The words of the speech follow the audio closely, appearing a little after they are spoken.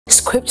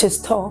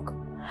Scriptures talk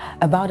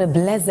about a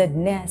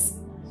blessedness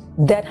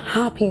that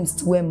happens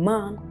to a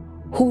man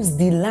whose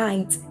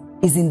delight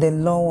is in the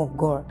law of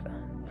God.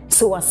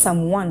 So as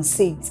Psalm 1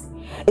 says,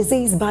 it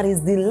says, but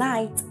his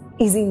delight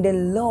is in the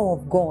law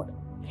of God,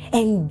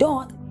 and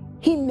doth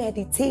he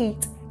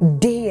meditate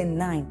day and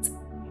night.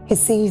 He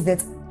says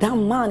that that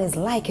man is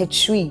like a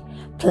tree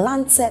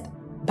planted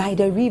by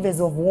the rivers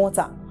of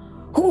water,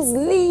 whose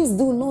leaves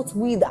do not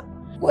wither,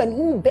 and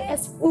who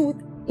bears fruit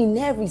in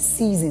every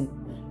season.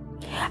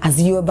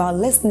 As you're about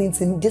listening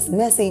to this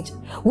message,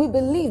 we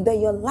believe that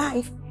your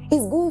life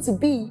is going to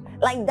be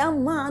like that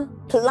man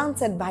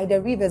planted by the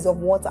rivers of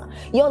water.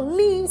 Your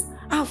leaves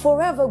are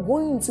forever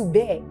going to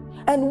bear.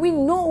 And we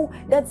know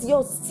that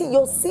your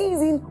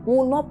season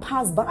will not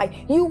pass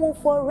by. You will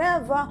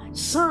forever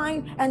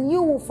shine and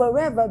you will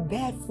forever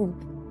bear fruit.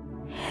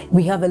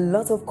 We have a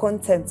lot of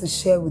content to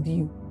share with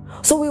you.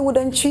 So we would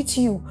entreat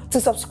you to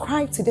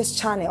subscribe to this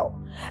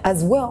channel,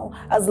 as well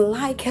as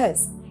like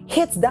us.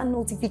 Hit that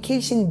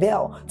notification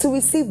bell to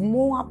receive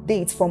more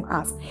updates from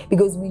us,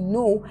 because we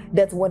know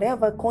that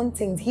whatever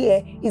content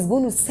here is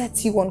going to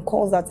set you on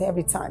course at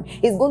every time.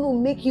 It's going to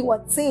make you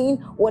attain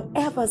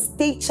whatever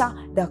stature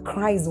that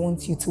Christ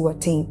wants you to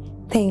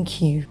attain. Thank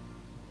you.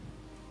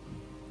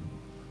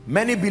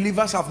 Many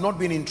believers have not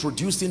been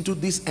introduced into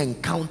this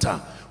encounter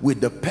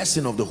with the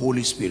person of the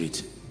Holy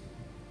Spirit.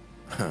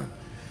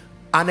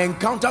 An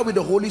encounter with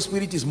the Holy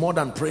Spirit is more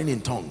than praying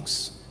in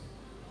tongues.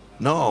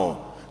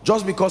 No.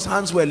 Just because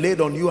hands were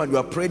laid on you and you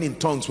are praying in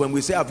tongues, when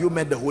we say, have you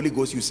met the Holy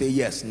Ghost? You say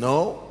yes.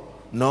 No,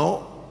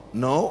 no,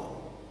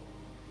 no.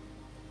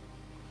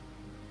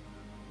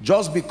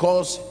 Just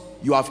because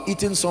you have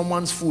eaten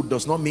someone's food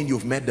does not mean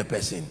you've met the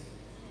person.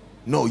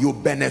 No, you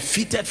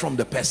benefited from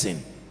the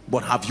person,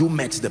 but have you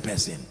met the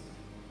person?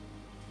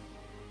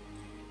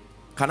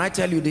 Can I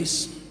tell you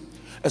this?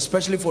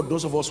 Especially for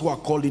those of us who are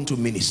called into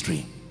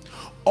ministry.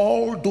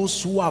 All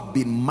those who have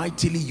been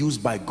mightily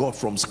used by God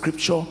from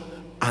scripture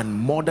and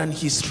modern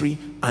history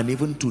and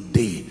even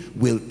today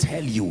will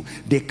tell you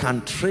they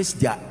can trace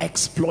their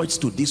exploits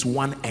to this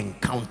one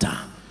encounter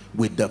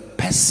with the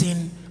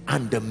person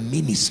and the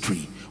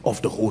ministry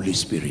of the Holy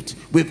Spirit.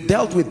 We've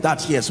dealt with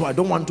that here, so I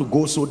don't want to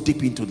go so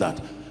deep into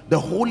that. The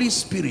Holy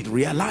Spirit,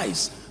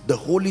 realize the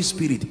Holy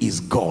Spirit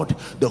is God.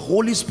 The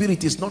Holy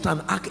Spirit is not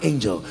an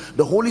archangel.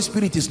 The Holy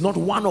Spirit is not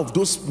one of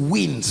those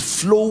winds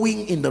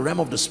flowing in the realm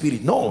of the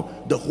Spirit. No,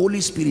 the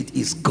Holy Spirit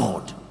is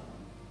God.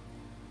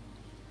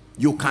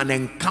 You can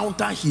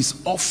encounter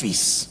his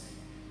office.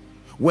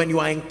 When you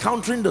are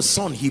encountering the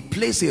Son, he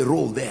plays a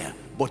role there,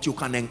 but you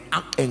can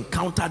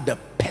encounter the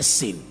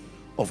person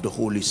of the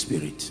Holy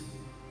Spirit.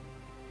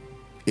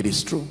 It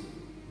is true.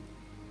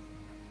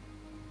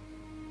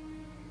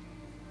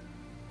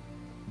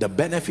 The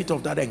benefit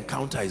of that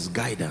encounter is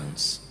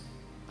guidance.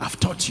 I've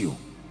taught you.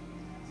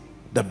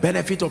 The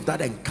benefit of that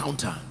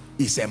encounter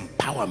is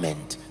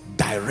empowerment,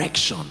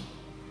 direction,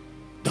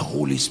 the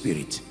Holy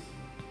Spirit.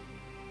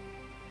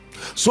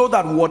 So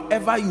that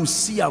whatever you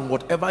see and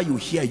whatever you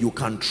hear, you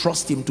can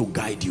trust him to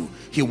guide you.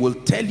 He will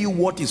tell you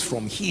what is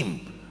from him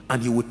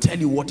and he will tell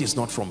you what is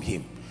not from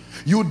him.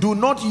 You do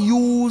not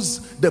use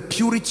the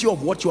purity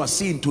of what you are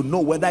seeing to know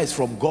whether it's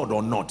from God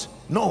or not.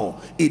 No,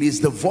 it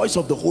is the voice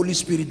of the Holy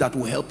Spirit that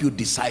will help you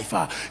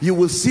decipher. You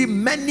will see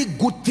many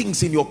good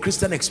things in your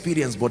Christian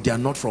experience, but they are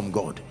not from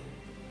God.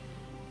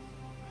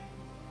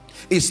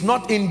 It's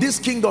not in this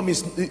kingdom.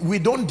 We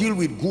don't deal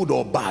with good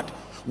or bad.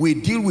 We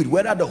deal with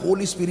whether the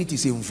Holy Spirit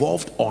is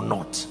involved or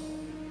not.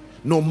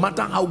 No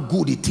matter how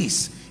good it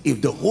is, if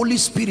the Holy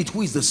Spirit,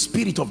 who is the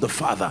Spirit of the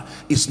Father,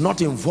 is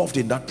not involved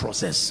in that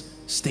process,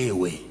 stay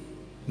away.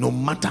 No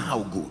matter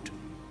how good.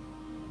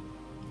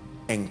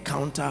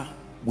 Encounter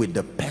with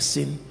the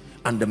person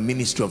and the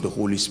ministry of the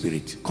Holy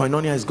Spirit.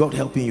 Koinonia, is God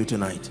helping you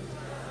tonight?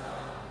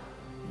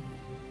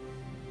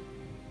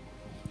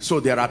 So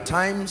there are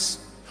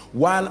times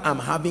while I'm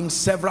having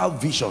several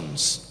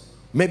visions,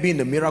 maybe in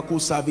the miracle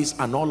service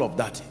and all of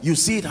that, you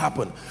see it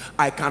happen.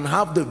 I can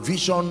have the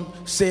vision,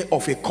 say,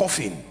 of a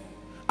coffin,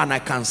 and I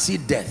can see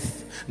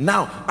death.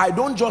 Now, I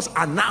don't just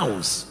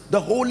announce.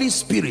 The Holy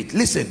Spirit,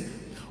 listen,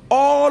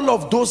 all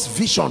of those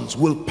visions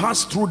will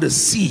pass through the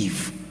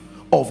sieve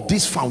of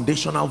these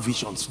foundational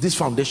visions, these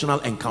foundational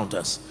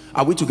encounters.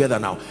 Are we together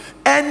now?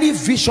 Any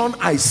vision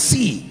I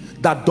see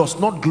that does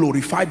not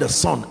glorify the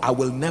Son, I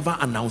will never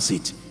announce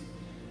it.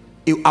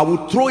 I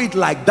will throw it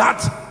like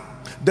that.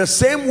 The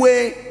same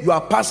way you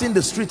are passing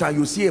the street and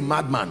you see a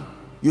madman,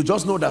 you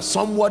just know that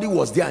somebody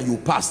was there and you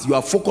passed. You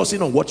are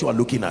focusing on what you are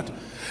looking at.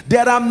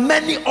 There are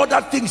many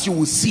other things you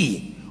will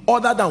see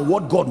other than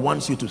what God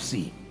wants you to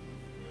see.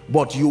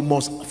 But you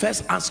must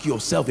first ask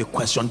yourself a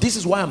question. This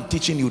is why I'm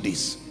teaching you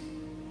this.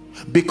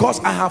 Because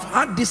I have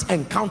had this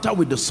encounter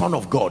with the Son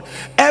of God.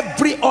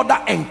 Every other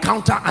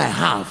encounter I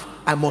have,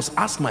 I must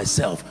ask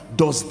myself,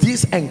 does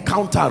this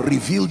encounter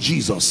reveal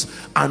Jesus?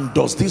 And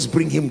does this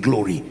bring him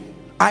glory?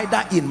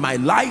 Either in my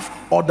life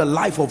or the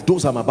life of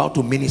those I'm about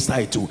to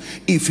minister to.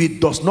 If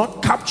it does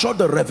not capture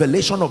the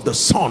revelation of the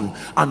Son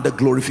and the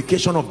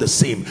glorification of the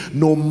same,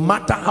 no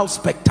matter how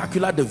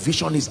spectacular the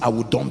vision is, I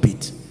will dump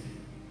it.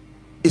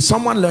 Is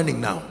someone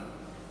learning now?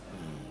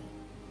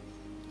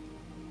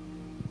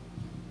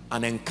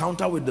 An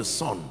encounter with the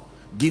Son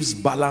gives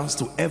balance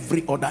to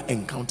every other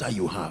encounter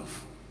you have.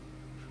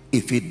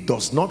 If it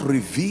does not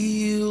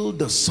reveal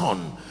the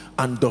Son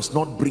and does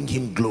not bring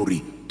him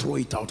glory, throw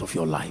it out of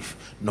your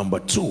life. Number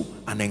two,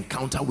 an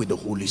encounter with the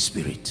Holy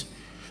Spirit.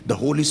 The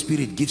Holy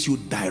Spirit gives you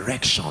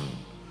direction.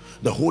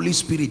 The Holy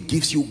Spirit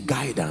gives you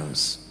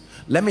guidance.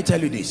 Let me tell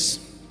you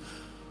this.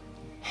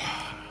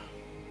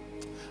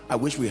 I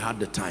wish we had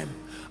the time.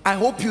 I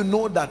hope you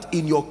know that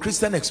in your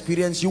Christian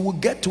experience, you will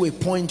get to a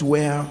point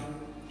where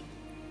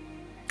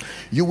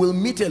you will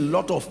meet a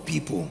lot of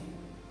people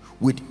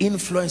with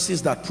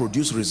influences that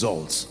produce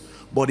results.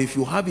 But if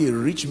you have a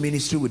rich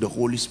ministry with the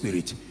Holy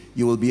Spirit,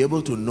 you will be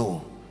able to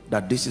know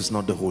that this is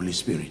not the Holy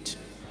Spirit.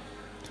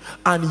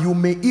 And you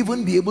may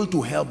even be able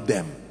to help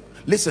them.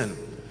 Listen,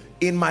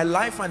 in my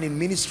life and in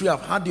ministry,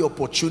 I've had the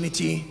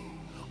opportunity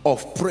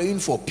of praying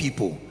for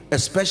people,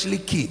 especially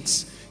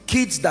kids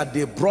that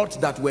they brought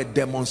that were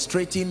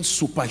demonstrating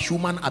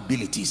superhuman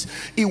abilities.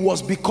 It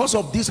was because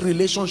of this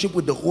relationship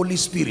with the Holy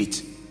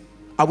Spirit.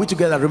 Are we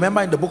together?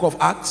 Remember in the book of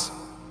Acts,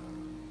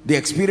 the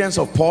experience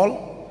of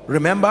Paul?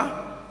 Remember?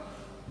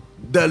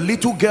 The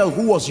little girl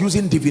who was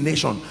using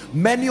divination.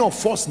 Many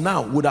of us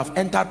now would have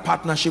entered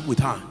partnership with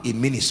her in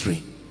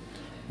ministry.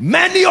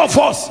 Many of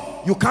us,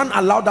 you can't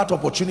allow that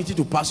opportunity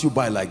to pass you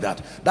by like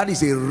that. That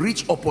is a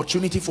rich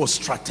opportunity for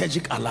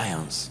strategic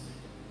alliance.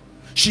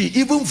 She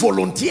even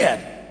volunteered.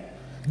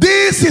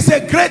 This is a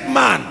great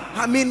man.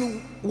 I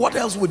mean, what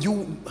else would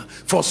you,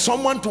 for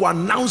someone to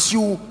announce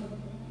you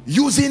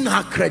using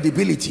her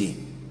credibility?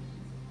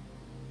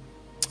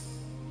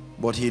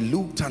 But he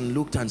looked and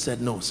looked and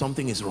said, no,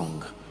 something is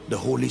wrong. The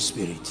Holy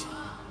Spirit.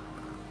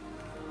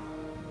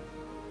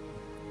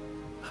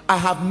 I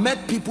have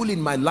met people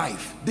in my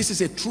life, this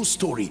is a true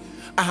story.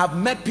 I have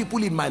met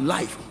people in my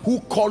life who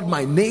called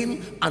my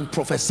name and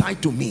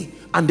prophesied to me,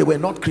 and they were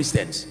not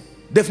Christians.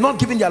 They've not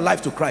given their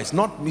life to Christ.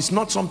 It's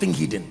not something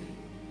hidden.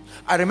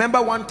 I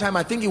remember one time,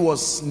 I think it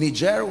was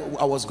Niger,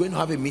 I was going to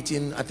have a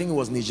meeting, I think it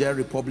was Niger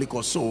Republic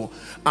or so,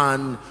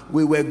 and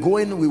we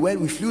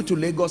flew to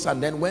Lagos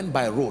and then went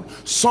by road.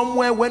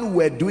 Somewhere when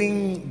we were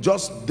doing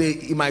just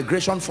the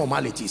immigration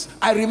formalities,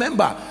 I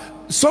remember,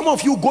 some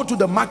of you go to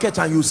the market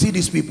and you see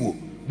these people.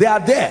 They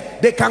are there.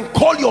 They can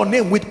call your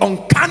name with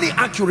uncanny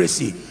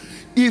accuracy.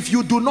 If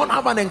you do not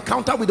have an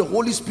encounter with the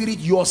Holy Spirit,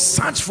 your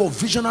search for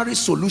visionary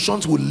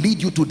solutions will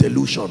lead you to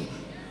delusion.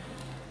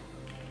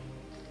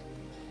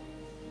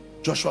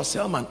 Joshua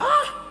Selman,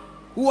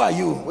 who are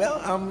you?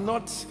 Well, I'm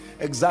not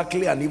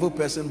exactly an evil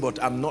person,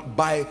 but I'm not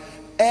by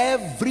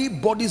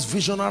everybody's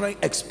visionary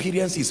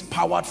experience is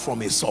powered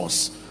from a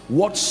source.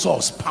 What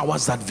source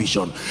powers that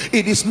vision?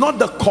 It is not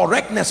the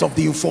correctness of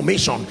the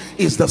information,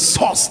 it's the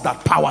source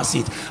that powers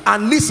it.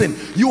 And listen,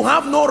 you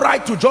have no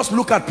right to just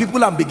look at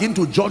people and begin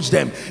to judge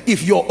them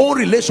if your own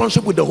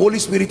relationship with the Holy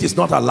Spirit is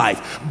not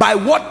alive. By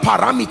what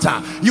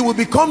parameter? You will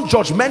become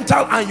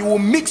judgmental and you will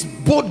mix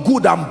both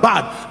good and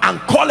bad and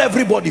call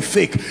everybody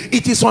fake.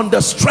 It is on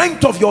the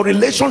strength of your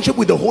relationship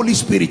with the Holy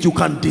Spirit you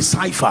can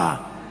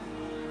decipher.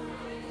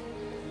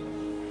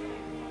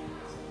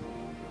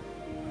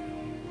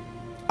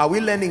 Are we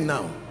learning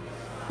now?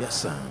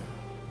 Yes, sir.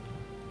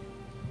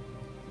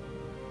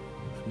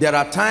 There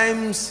are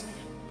times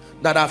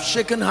that I've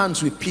shaken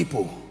hands with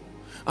people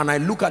and I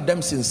look at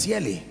them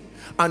sincerely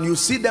and you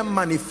see them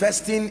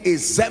manifesting a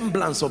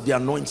semblance of the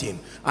anointing,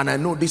 and I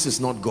know this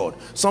is not God.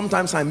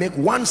 Sometimes I make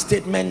one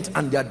statement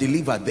and they are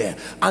delivered there,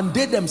 and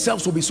they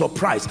themselves will be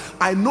surprised.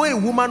 I know a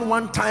woman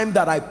one time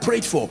that I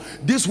prayed for.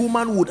 This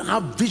woman would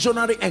have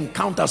visionary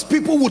encounters.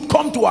 People would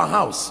come to her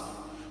house.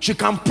 She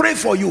can pray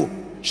for you.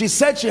 She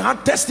said she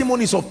had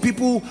testimonies of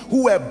people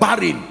who were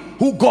barren,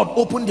 who God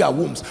opened their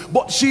wombs,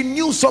 but she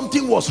knew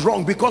something was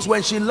wrong, because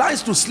when she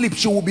lies to sleep,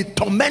 she will be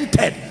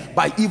tormented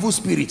by evil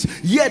spirits.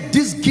 Yet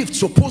this gift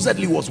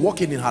supposedly was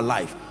working in her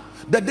life.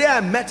 The day I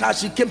met her,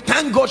 she came.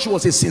 Thank God she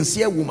was a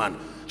sincere woman.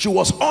 She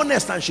was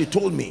honest, and she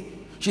told me,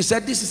 she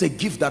said, this is a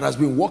gift that has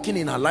been working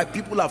in her life.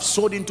 People have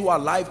sowed into her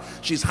life.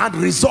 She's had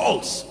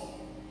results.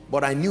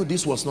 But I knew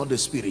this was not the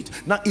Spirit.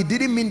 Now, it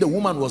didn't mean the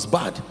woman was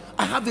bad.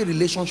 I have a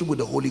relationship with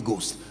the Holy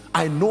Ghost.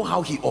 I know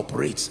how he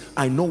operates.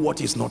 I know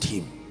what is not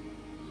him.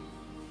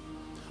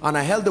 And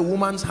I held the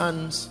woman's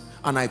hands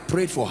and I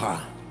prayed for her.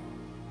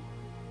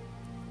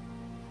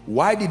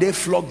 Why did they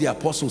flog the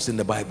apostles in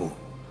the Bible?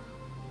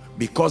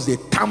 Because they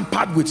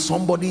tampered with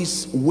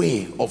somebody's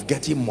way of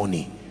getting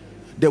money.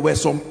 There were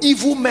some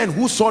evil men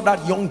who saw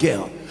that young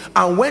girl,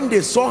 and when they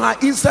saw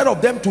her, instead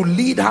of them to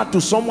lead her to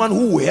someone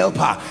who will help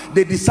her,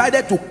 they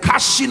decided to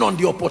cash in on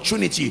the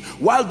opportunity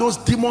while those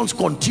demons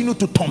continued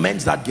to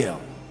torment that girl.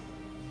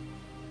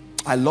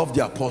 I love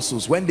the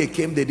apostles. When they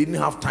came, they didn't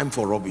have time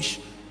for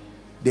rubbish.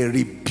 They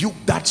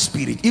rebuked that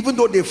spirit, even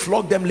though they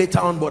flogged them later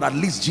on, but at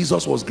least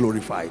Jesus was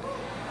glorified.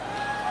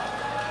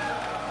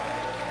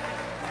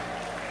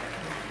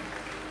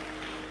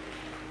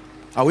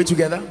 Are we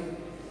together?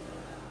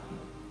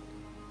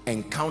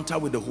 Encounter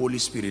with the Holy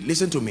Spirit.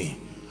 Listen to me.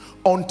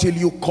 Until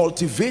you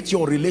cultivate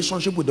your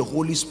relationship with the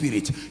Holy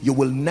Spirit, you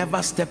will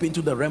never step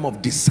into the realm of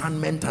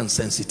discernment and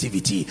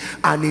sensitivity.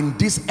 And in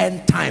this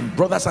end time,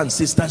 brothers and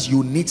sisters,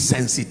 you need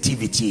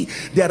sensitivity.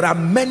 There are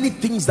many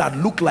things that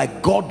look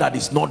like God that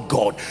is not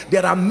God.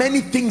 There are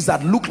many things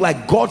that look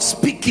like God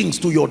speaking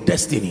to your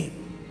destiny.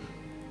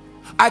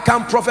 I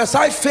can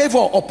prophesy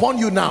favor upon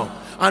you now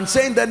and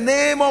say, in the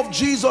name of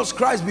Jesus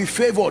Christ, be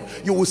favored.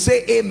 You will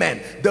say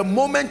amen. The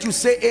moment you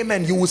say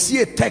amen, you will see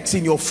a text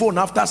in your phone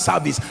after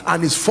service,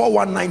 and it's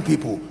 419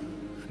 people.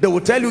 They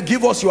will tell you,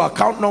 give us your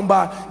account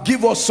number,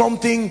 give us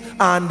something,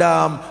 and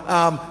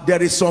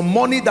there is some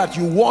money that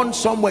you want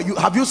somewhere.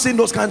 Have you seen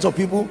those kinds of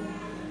people?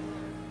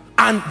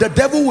 And the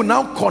devil will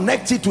now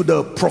connect it to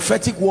the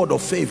prophetic word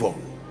of favor,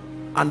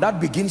 and that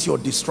begins your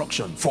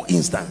destruction, for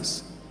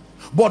instance.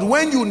 But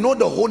when you know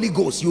the Holy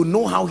Ghost, you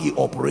know how he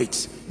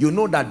operates. You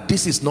know that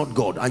this is not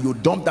God, and you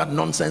dump that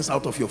nonsense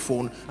out of your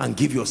phone and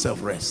give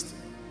yourself rest.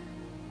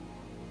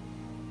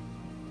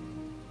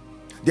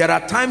 There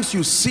are times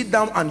you sit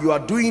down and you are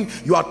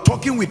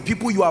talking with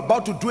people, you are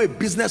about to do a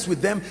business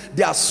with them.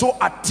 They are so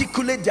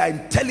articulate, they are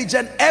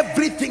intelligent,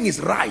 everything is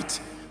right.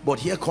 But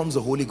here comes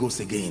the Holy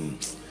Ghost again.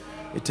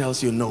 It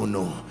tells you,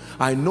 no,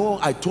 I know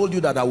I told you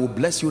that I will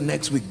bless you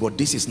next week, but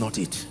this is not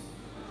it.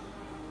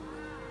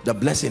 The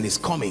blessing is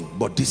coming,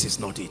 but this is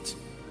not it.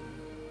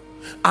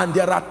 And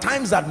there are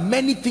times that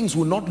many things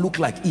will not look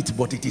like it,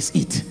 but it is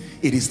it.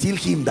 It is still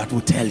him that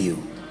will tell you.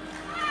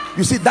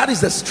 You see, that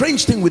is the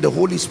strange thing with the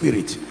Holy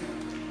Spirit.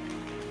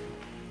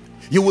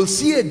 You will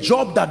see a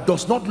job that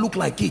does not look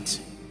like it,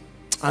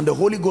 and the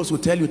Holy Ghost will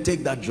tell you,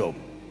 take that job.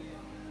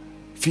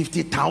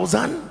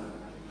 50,000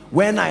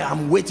 when I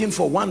am waiting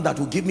for one that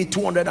will give me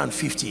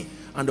 250,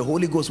 and the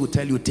Holy Ghost will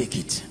tell you, take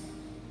it.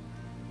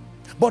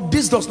 But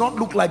this does not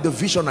look like the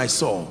vision I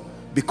saw.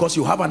 Because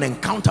you have an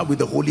encounter with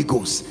the Holy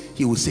Ghost,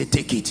 he will say,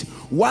 take it.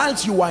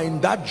 Whilst you are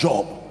in that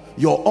job,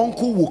 your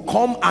uncle will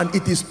come, and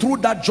it is through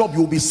that job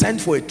you will be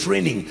sent for a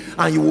training,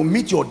 and you will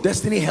meet your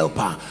destiny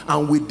helper,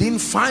 and within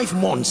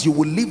 5 months you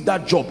will leave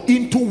that job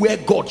into where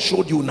God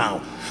showed you now.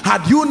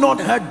 Had you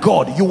not heard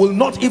God, you will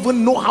not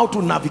even know how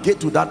to navigate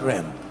to that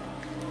realm.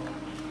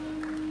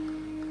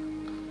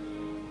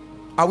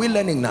 Are we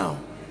learning now?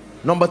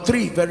 Number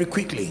 3, very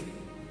quickly,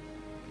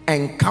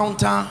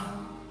 encounter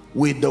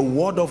with the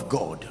Word of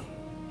God.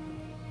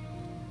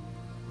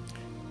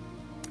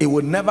 It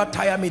will never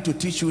tire me to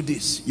teach you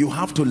this. You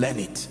have to learn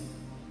it.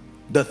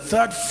 The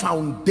third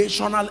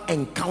foundational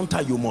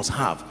encounter you must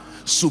have,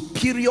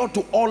 superior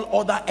to all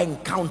other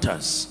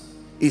encounters,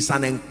 is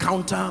an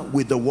encounter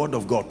with the Word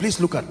of God.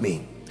 Please look at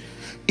me.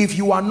 If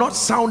you are not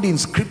sound in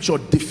scripture,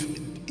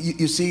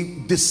 you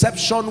see,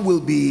 deception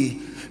will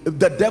be,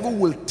 the devil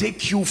will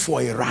take you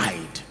for a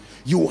ride.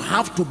 You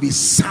have to be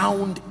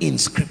sound in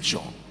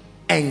scripture.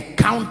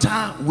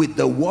 Encounter with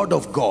the Word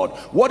of God.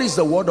 What is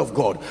the Word of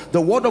God?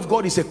 The Word of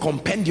God is a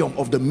compendium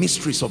of the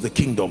mysteries of the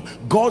kingdom,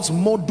 God's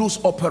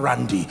modus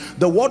operandi.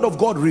 The Word of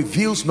God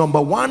reveals,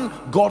 number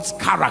 1, God's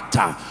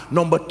character.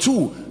 Number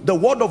 2, the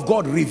Word of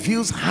God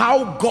reveals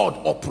how God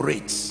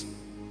operates.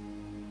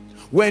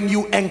 When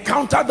you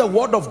encounter the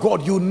Word of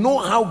God, you know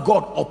how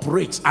God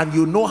operates, and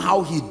you know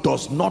how he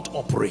does not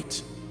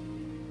operate.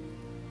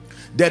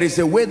 There is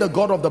a way the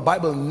God of the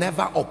Bible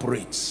never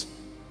operates.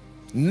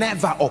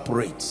 Never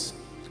operates.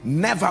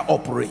 Never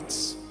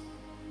operates.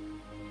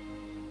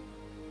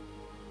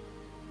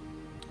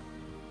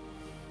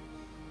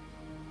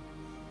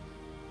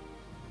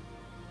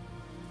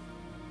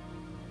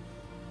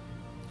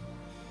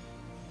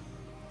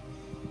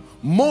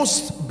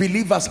 Most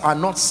believers are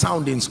not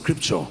sound in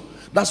scripture.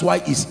 That's why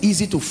it's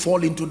easy to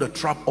fall into the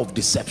trap of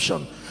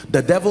deception.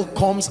 The devil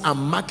comes and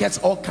markets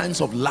all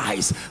kinds of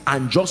lies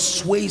and just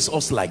sways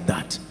us like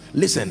that.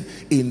 Listen,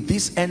 in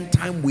this end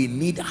time we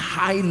need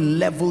high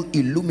level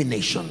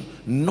illumination,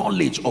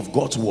 knowledge of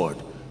God's word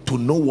to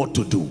know what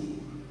to do.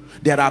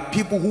 There are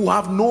people who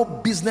have no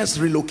business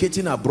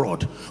relocating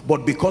abroad,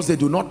 but because they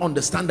do not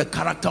understand the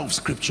character of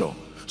scripture,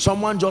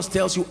 someone just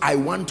tells you, I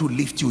want to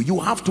lift you. You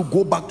have to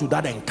go back to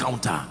that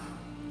encounter.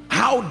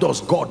 How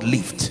does God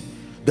lift?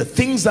 The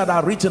things that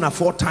are written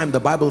aforetime, the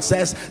Bible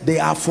says, they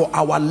are for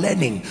our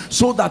learning,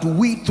 so that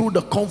we through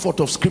the comfort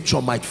of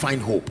scripture might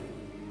find hope.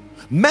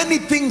 Many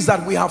things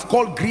that we have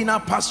called greener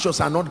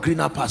pastures are not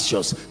greener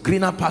pastures.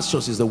 Greener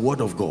pastures is the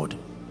Word of God.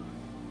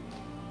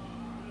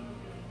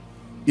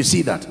 You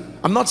see that?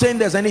 I'm not saying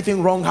there's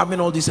anything wrong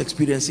having all these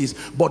experiences,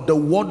 but the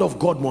Word of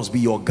God must be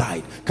your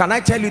guide. Can I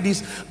tell you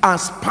this?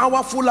 As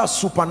powerful as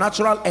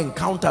supernatural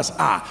encounters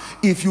are,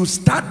 if you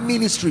start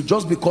ministry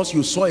just because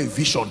you saw a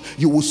vision,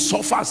 you will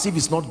suffer as if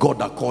it's not God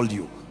that called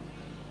you.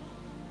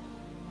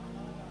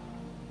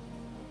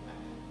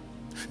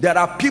 There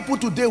are people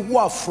today who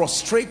are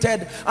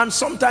frustrated, and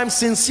sometimes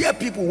sincere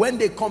people, when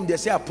they come, they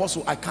say,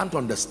 Apostle, I can't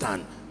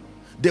understand.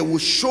 They will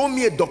show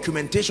me a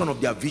documentation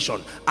of their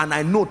vision, and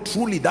I know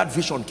truly that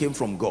vision came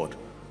from God.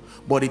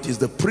 But it is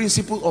the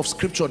principle of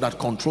scripture that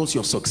controls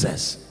your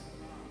success.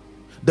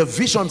 The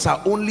visions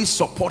are only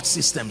support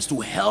systems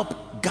to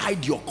help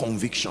guide your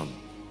conviction.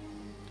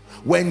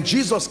 When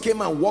Jesus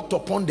came and walked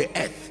upon the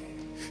earth,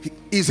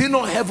 Is it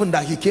not heaven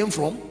that he came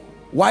from?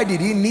 Why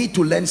did he need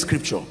to learn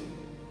scripture?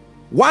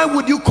 Why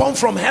would you come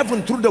from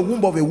heaven through the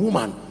womb of a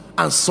woman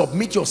and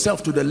submit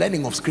yourself to the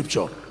learning of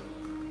scripture?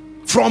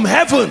 From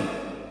heaven.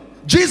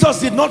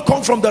 Jesus did not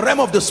come from the realm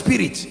of the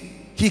spirit.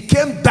 He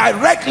came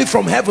directly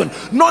from heaven.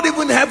 Not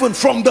even heaven,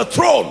 from the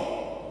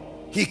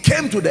throne. He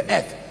came to the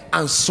earth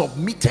and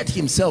submitted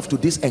himself to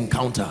this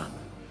encounter.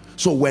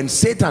 So when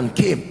Satan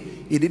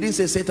came, he didn't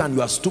say, Satan,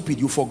 you are stupid,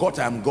 you forgot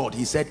I am God.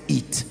 He said,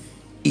 it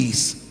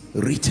is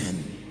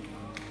written.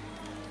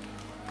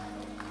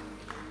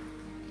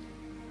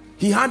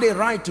 He had a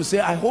right to say,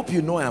 I hope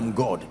you know I am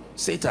God.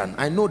 Satan,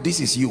 I know this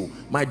is you.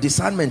 My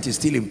discernment is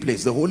still in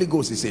place. The Holy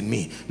Ghost is in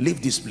me.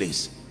 Leave this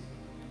place.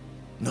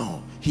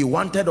 No, he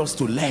wanted us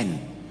to learn.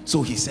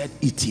 So he said,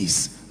 it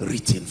is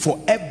written. For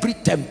every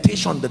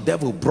temptation the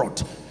devil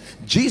brought,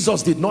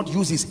 Jesus did not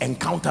use his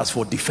encounters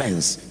for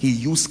defense. He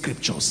used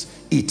scriptures.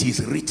 It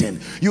is written.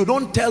 You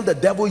don't tell the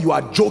devil you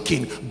are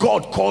joking.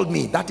 God called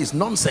me. That is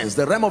nonsense.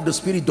 The realm of the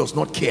spirit does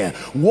not care.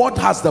 What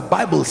has the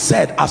Bible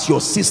said as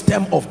your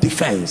system of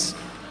defense?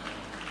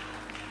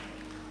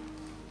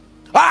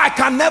 I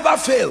can never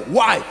fail.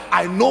 Why?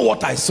 I know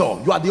what I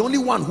saw. You are the only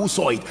one who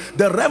saw it.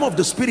 The realm of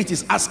the spirit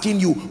is asking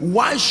you,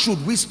 why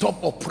should we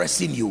stop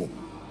oppressing you?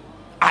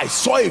 I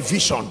saw a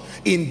vision.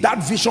 In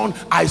that vision,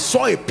 I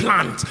saw a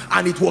plant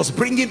and it was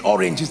bringing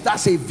oranges.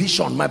 That's a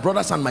vision, my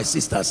brothers and my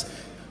sisters.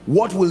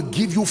 What will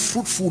give you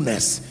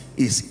fruitfulness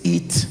is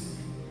it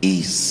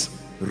is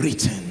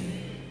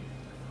written.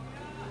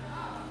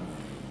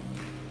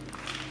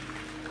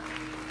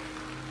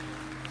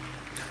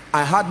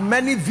 I had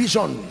many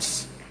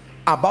visions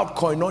about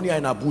Koinonia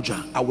in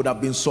Abuja. I would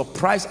have been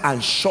surprised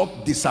and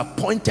shocked,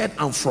 disappointed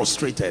and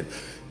frustrated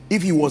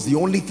if it was the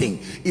only thing.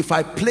 If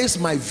I place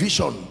my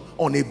vision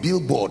on a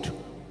billboard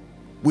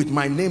with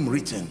my name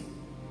written,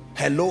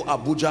 hello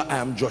Abuja, I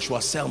am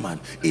Joshua Selman.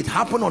 It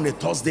happened on a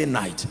Thursday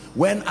night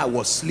when I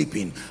was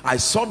sleeping. I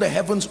saw the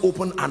heavens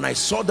open and I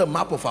saw the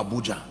map of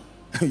Abuja.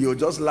 You'll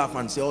just laugh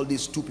and say, all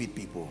these stupid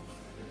people.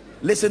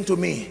 Listen to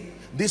me.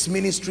 This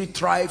ministry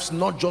thrives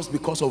not just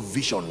because of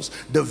visions.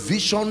 The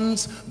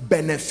visions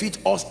benefit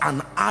us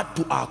and add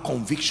to our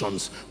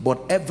convictions, but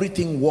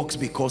everything works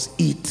because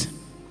it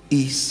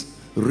is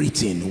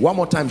written. One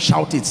more time,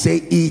 shout it. Say,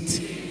 it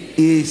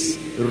is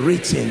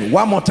written.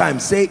 One more time,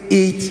 say,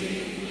 it.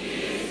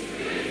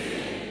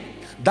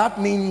 That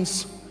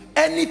means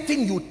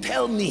anything you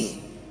tell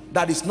me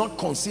that is not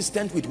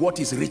consistent with what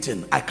is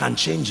written, I can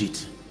change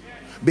it.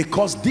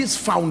 Because this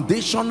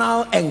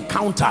foundational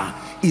encounter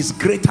is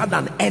greater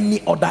than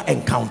any other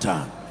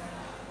encounter.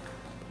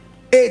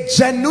 A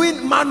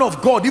genuine man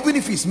of God, even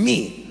if it's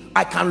me,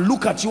 I can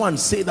look at you and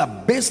say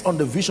that based on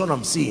the vision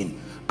I'm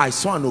seeing, I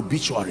saw an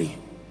obituary.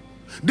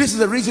 This is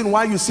the reason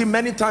why you see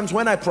many times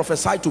when I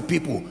prophesy to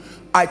people,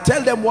 I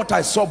tell them what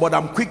I saw, but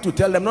I'm quick to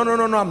tell them, no,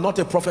 I'm not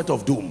a prophet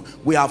of doom.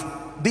 We have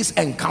this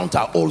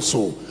encounter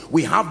also.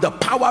 We have the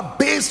power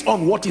based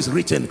on what is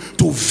written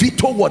to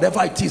veto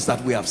whatever it is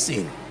that we have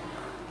seen.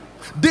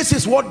 This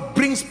is what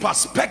brings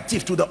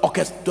perspective to the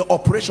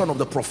operation of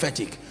the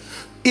prophetic.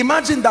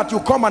 Imagine that you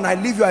come and I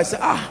leave you, I say,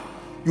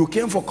 you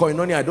came for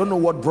Koinonia, I don't know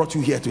what brought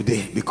you here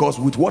today, because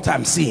with what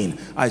I'm seeing,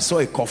 I saw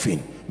a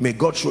coffin. May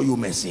God show you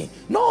mercy.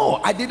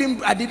 No, I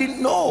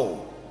didn't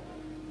know.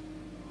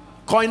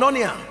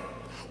 Koinonia,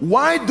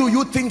 why do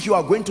you think you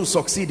are going to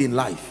succeed in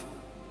life?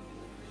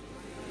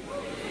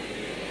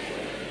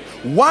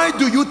 Why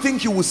do you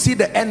think you will see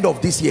the end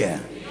of this year?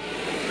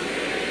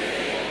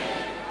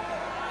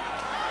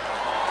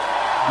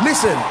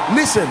 Listen.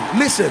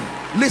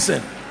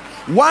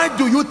 Why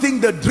do you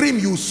think the dream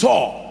you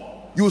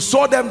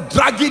saw them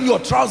dragging your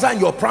trouser in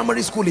your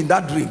primary school in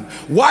that dream?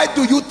 Why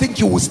do you think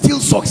you will still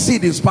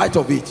succeed in spite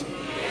of it?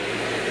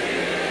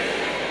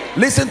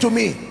 Listen to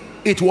me.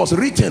 It was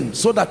written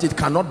so that it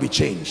cannot be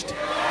changed.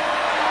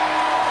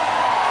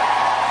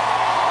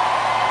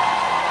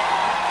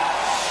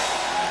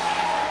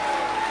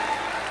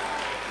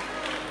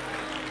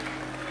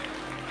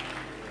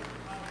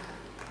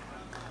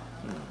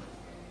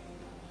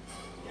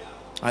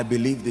 I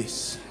believe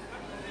this.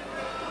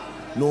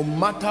 No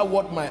matter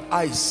what my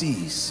eye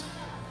sees,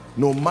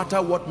 no matter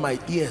what my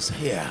ears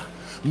hear,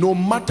 no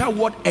matter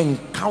what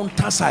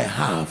encounters I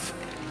have,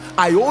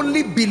 I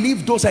only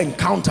believe those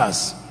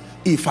encounters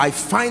if I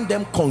find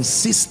them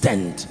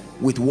consistent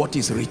with what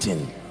is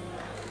written.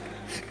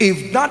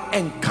 If that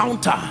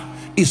encounter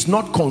is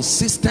not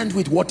consistent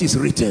with what is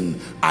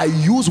written, I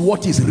use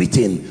what is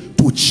written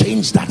to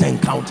change that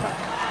encounter.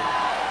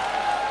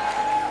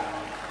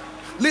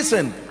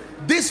 Listen,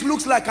 this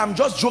looks like I'm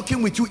just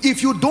joking with you.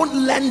 If you don't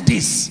learn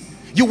this,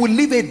 you will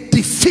live a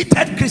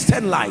defeated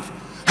Christian life,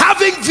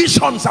 having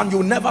visions, and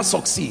you'll never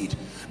succeed.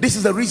 This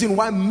is the reason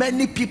why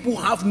many people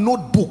have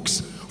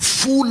notebooks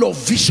full of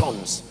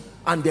visions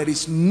and there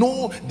is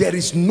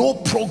no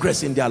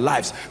progress in their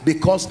lives,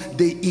 because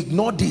they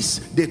ignore this,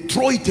 they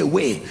throw it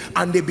away,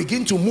 and they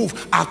begin to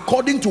move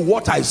according to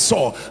what I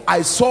saw.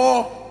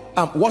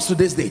 What's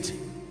today's date?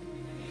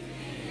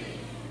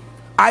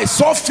 I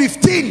saw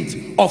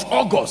 15th of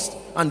August,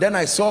 and then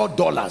I saw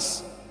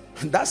dollars.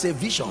 That's a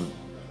vision.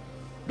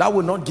 That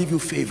will not give you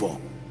favor.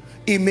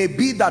 It may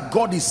be that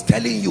God is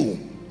telling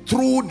you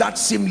through that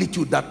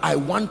similitude that I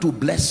want to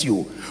bless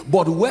you,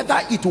 but whether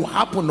it will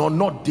happen or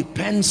not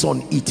depends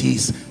on it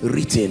is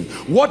written.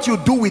 What you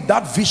do with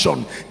that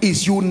vision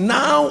is you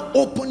now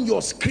open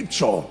your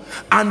scripture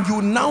and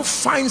you now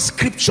find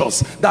scriptures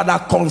that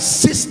are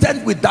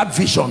consistent with that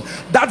vision.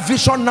 That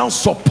vision now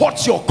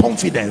supports your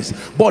confidence,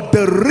 but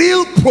the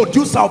real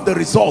producer of the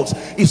results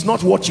is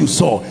not what you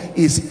saw,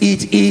 is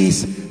it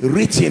is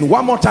written.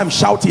 One more time,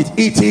 shout it.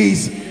 It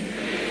is.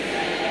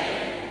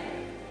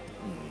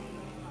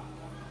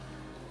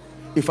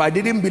 If I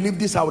didn't believe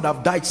this, I would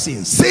have died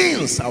since.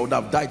 I would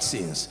have died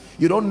since.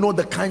 You don't know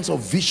the kinds of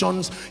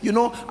visions. You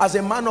know, as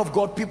a man of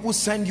God, people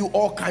send you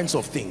all kinds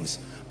of things.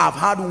 I've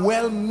had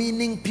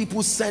well-meaning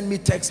people send me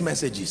text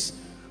messages.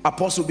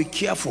 Apostle, be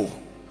careful.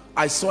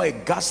 I saw a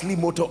ghastly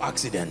motor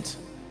accident.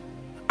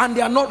 And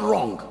they are not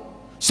wrong.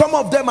 Some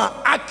of them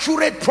are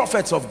accurate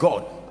prophets of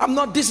God.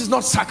 This is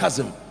not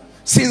sarcasm.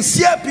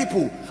 Sincere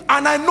people.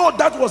 And I know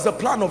that was the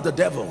plan of the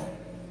devil.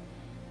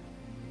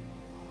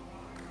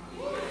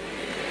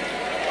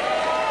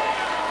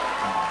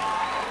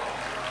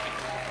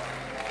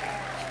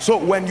 So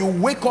when you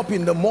wake up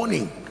in the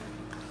morning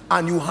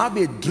and you have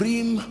a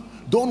dream,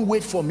 don't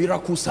wait for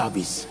miracle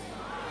service.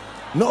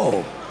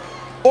 No.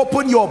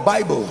 Open your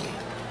Bible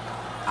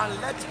and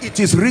let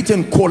it is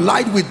written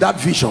collide with that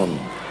vision.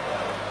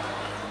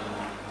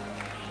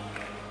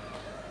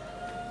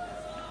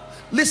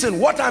 Listen,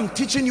 what I'm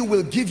teaching you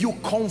will give you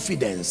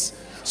confidence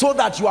so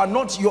that you are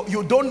not,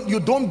 you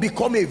don't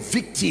become a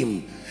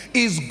victim.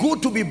 It's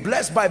good to be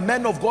blessed by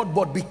men of God,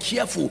 but be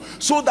careful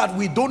so that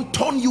we don't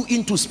turn you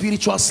into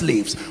spiritual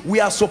slaves. We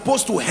are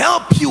supposed to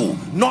help you,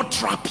 not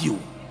trap you.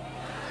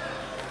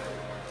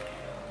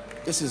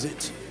 This is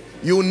it.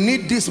 You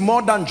need this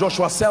more than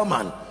Joshua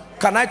Selman.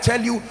 Can I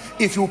tell you,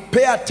 if you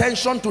pay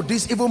attention to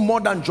this even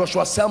more than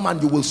Joshua Selman,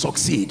 you will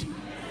succeed.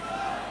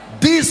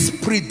 This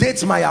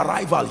predates my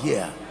arrival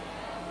here.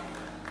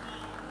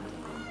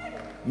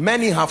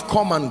 Many have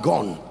come and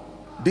gone.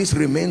 This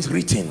remains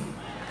written.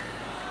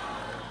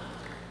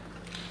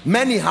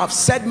 Many have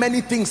said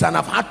many things and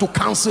have had to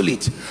cancel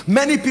it.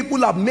 Many people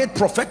have made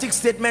prophetic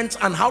statements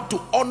and how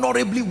to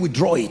honorably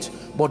withdraw it,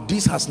 but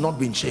this has not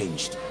been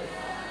changed.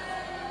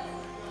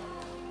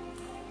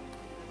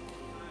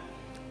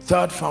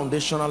 Third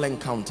foundational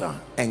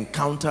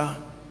encounter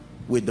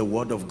with the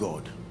word of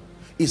God.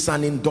 It's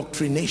an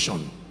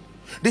indoctrination.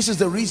 This is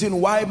the reason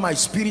why my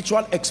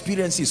spiritual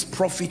experiences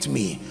profit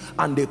me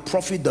and they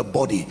profit the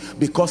body,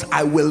 because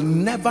I will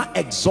never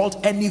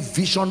exalt any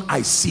vision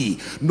I see,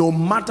 no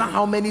matter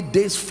how many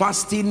days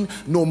fasting,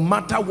 no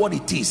matter what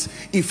it is.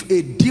 If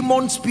a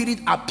demon spirit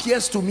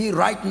appears to me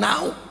right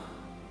now,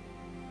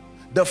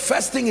 the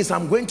first thing is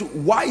I'm going to,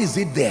 why is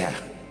it there?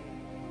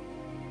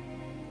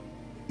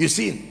 You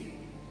see,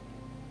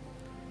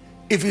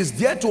 if it's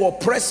there to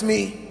oppress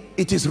me,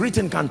 it is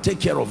written, can take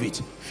care of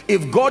it.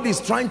 If God is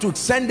trying to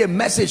send a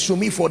message to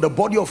me for the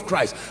body of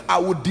Christ, I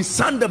would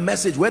discern the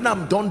message. When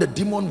I'm done, the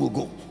demon will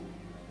go.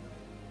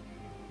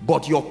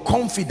 But your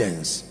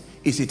confidence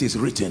is, it is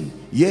written,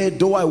 yea,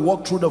 though I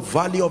walk through the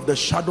valley of the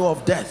shadow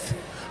of death,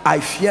 I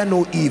fear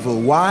no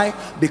evil. Why?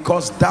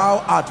 Because thou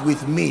art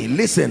with me.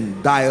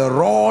 Listen, thy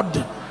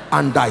rod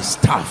and thy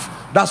staff.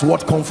 That's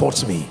what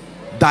comforts me.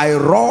 Thy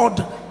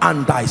rod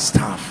and thy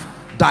staff.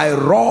 Thy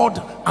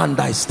rod and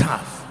thy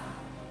staff.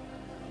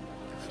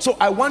 So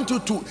I want you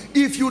to,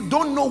 if you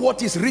don't know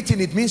what is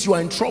written, it means you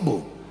are in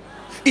trouble.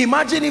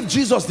 Imagine if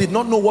Jesus did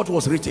not know what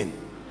was written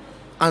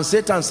and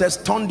Satan says,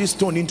 turn this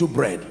stone into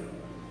bread.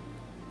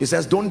 He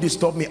says, don't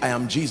disturb me, I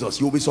am Jesus.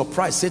 You'll be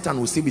surprised Satan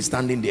will still be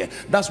standing there.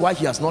 That's why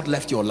he has not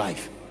left your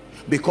life.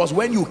 Because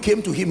when you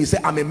came to him, he said,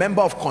 I'm a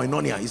member of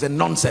Koinonia. He said,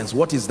 nonsense.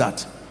 What is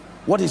that?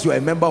 What is you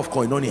a member of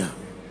Koinonia?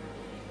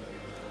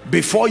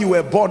 Before you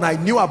were born, I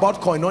knew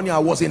about Koinonia. I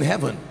was in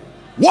heaven.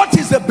 What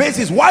is the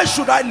basis? Why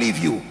should I leave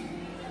you?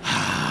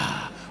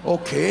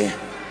 Okay,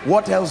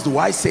 what else do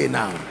I say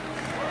now?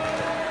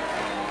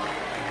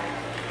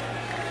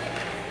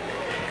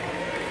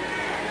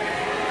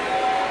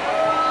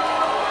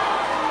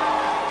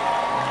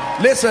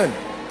 Listen,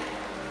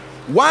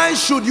 why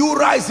should you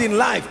rise in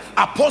life?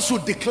 Apostle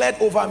declared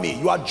over me.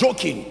 You are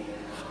joking.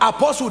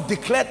 Apostle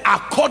declared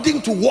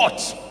according to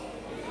what?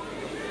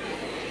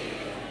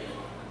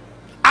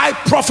 I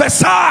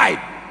prophesied,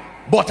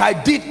 but I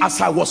did as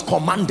I was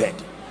commanded.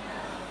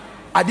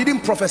 I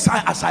didn't prophesy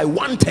as I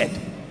wanted.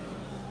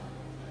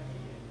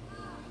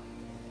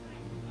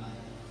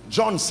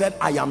 John said,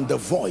 I am the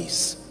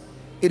voice.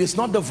 It is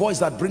not the voice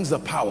that brings the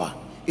power.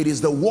 It is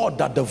the word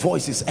that the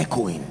voice is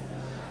echoing.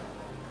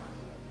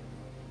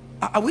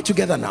 Are we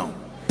together now?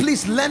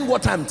 Please learn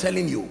what I'm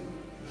telling you.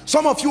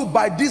 Some of you,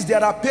 by this,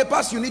 there are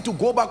papers you need to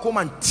go back home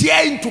and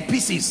tear into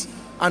pieces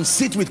and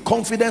sit with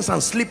confidence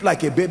and sleep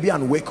like a baby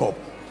and wake up.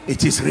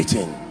 It is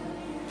written.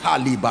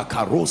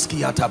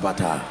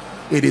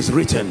 It is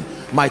written.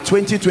 My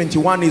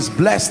 2021 is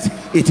blessed.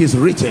 It is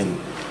written.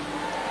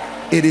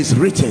 It is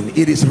written.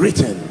 It is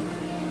written.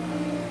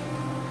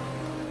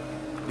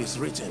 It is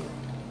written.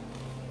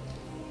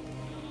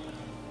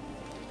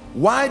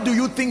 Why do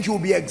you think you'll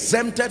be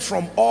exempted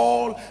from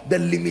all the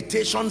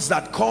limitations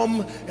that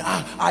come?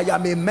 I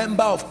am a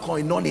member of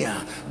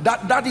Koinonia.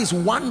 That is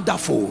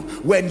wonderful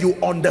when you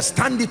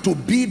understand it to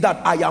be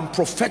that I am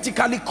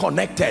prophetically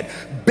connected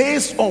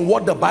based on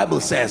what the Bible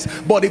says.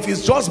 But if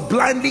it's just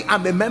blindly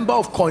I'm a member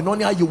of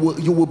Koinonia,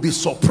 you will be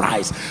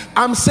surprised.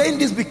 I'm saying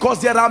this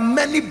because there are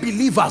many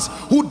believers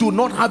who do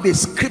not have a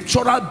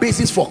scriptural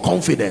basis for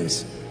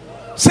confidence.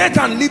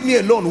 Satan, leave me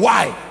alone.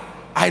 Why?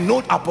 I know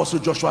Apostle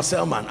Joshua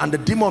Selman, and the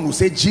demon will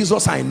say,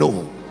 Jesus I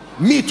know.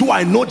 Me too,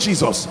 I know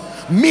Jesus.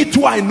 Me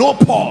too, I know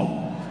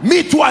Paul.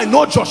 Me too, I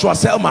know Joshua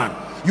Selman.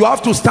 You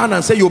have to stand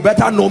and say, you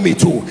better know me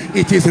too.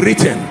 It is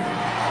written.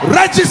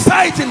 Register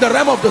it in the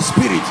realm of the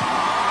spirit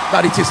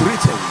that it is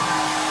written.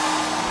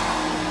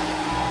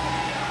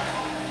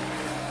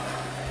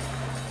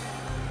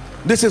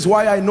 This is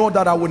why I know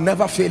that I will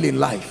never fail in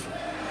life.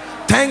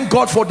 Thank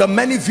God for the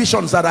many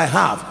visions that I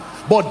have.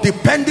 But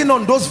depending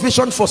on those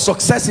visions for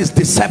success is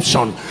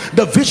deception.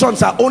 The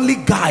visions are only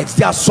guides.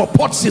 They are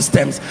support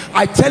systems.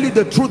 I tell you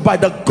the truth, by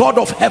the God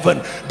of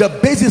heaven, the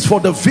basis for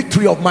the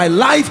victory of my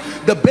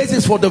life, the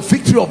basis for the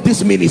victory of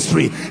this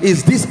ministry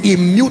is this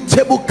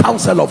immutable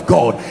counsel of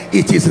God.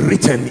 It is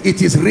written.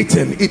 It is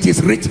written. It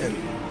is written.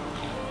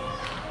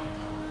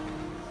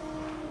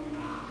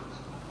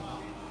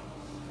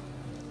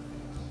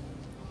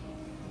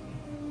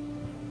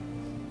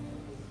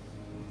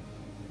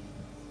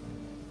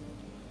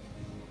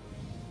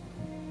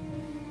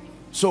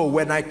 So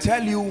when I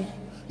tell you,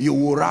 you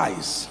will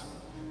rise,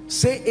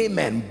 say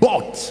amen.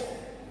 But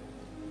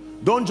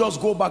don't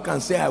just go back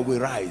and say I will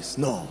rise.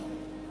 No.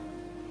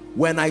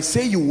 When I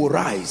say you will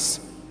rise,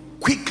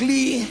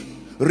 quickly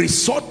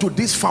resort to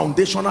this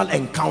foundational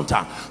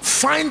encounter.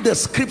 Find the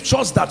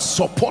scriptures that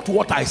support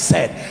what I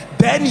said.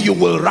 Then you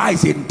will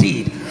rise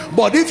indeed.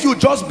 But if you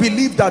just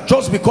believe that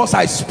just because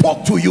I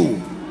spoke to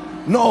you,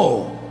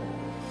 no.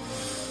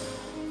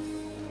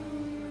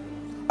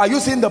 Are you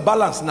seeing the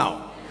balance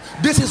now?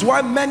 This is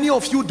why many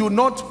of you do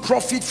not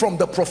profit from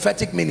the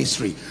prophetic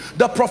ministry.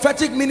 The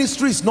prophetic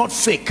ministry is not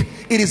fake.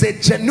 It is a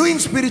genuine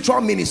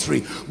spiritual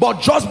ministry. But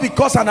just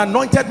because an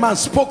anointed man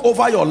spoke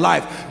over your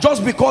life,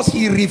 just because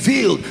he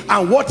revealed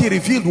and what he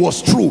revealed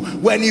was true,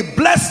 when he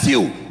blessed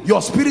you,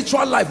 your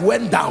spiritual life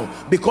went down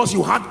because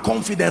you had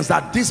confidence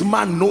that this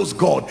man knows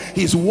God.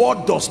 His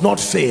word does not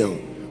fail.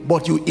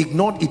 But you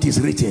ignored it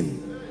is written.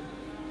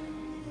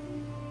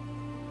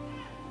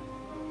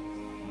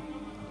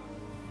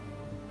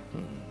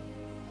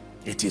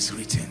 It is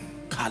written.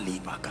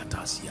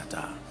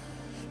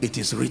 It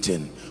is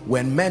written.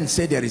 When men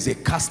say there is a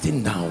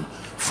casting down,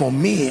 for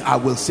me I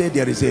will say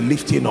there is a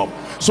lifting up.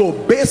 So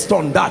based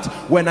on that,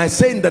 when I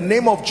say in the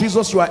name of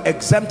Jesus you are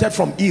exempted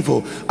from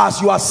evil,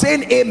 as you are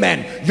saying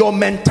amen, your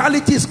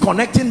mentality is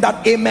connecting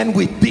that amen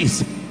with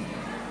this.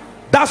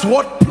 That's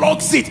what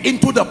plugs it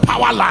into the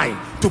power line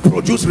to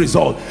produce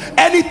result.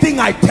 Anything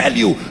I tell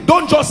you,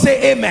 don't just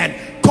say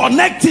amen,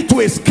 connect it to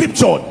a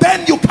scripture,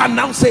 then you can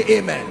now say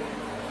amen.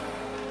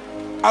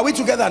 Are we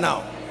together now?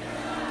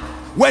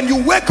 When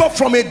you wake up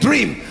from a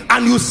dream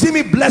and you see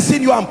me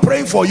blessing you and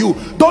praying for you,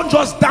 don't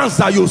just dance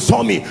that you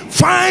saw me.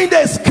 Find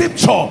a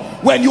scripture.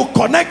 When you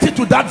connect it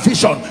to that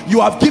vision, you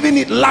have given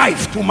it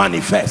life to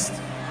manifest.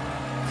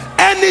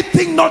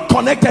 Anything not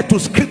connected to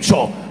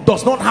scripture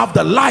does not have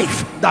the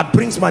life that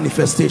brings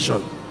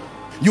manifestation.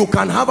 You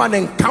can have an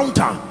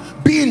encounter,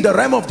 be in the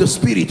realm of the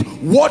spirit,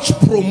 watch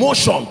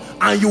promotion,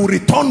 and you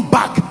return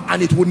back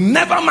and it will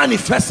never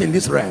manifest in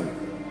this realm.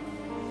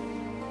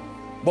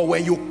 But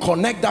when you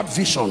connect that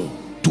vision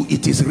to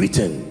it is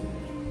written,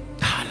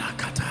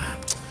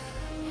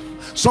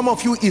 some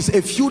of you, is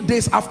a few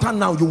days after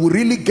now you will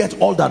really get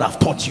all that I've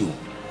taught you.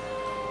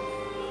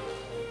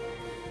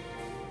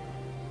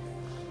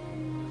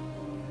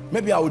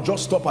 Maybe I will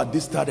just stop at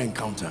this third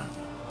encounter.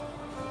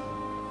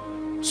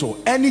 So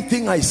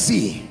anything I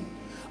see,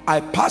 I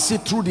pass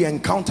it through the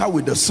encounter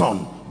with the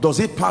Son. Does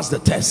it pass the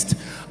test?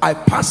 I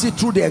pass it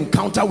through the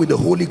encounter with the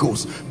Holy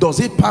Ghost. Does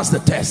it pass the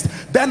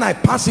test? Then I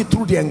pass it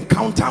through the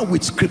encounter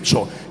with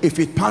scripture. If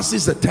it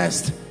passes the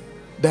test,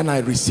 then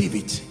I receive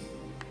it.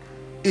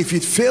 If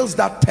it fails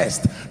that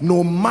test,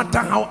 no matter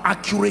how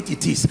accurate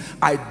it is,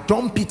 I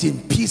dump it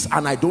in peace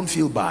and I don't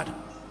feel bad.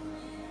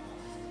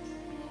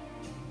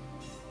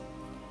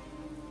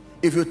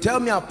 If you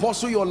tell me,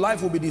 Apostle, your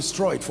life will be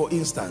destroyed, for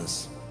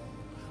instance,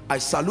 I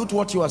salute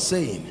what you are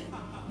saying,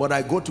 but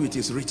I go to it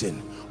is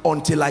written.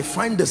 Until I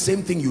find the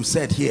same thing you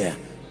said here,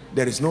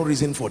 there is no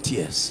reason for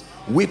tears.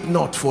 Weep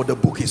not, for the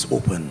book is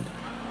opened.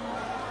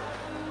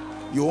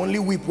 You only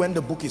weep when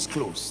the book is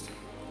closed.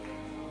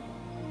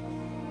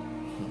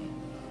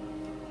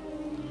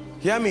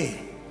 Hear me.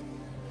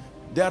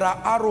 There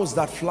are arrows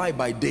that fly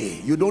by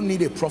day. You don't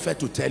need a prophet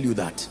to tell you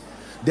that.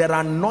 There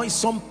are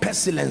noisome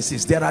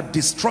pestilences. There are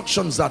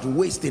destructions that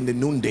waste in the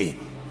noonday.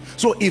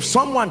 So if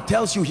someone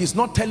tells you, he's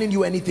not telling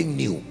you anything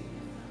new.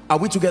 Are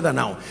we together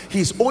now?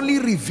 He's only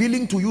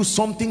revealing to you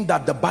something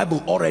that the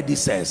Bible already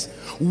says.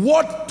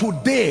 What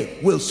today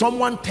will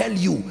someone tell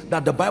you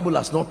that the Bible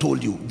has not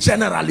told you,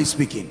 generally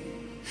speaking?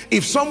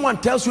 If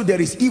someone tells you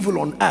there is evil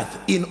on earth,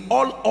 in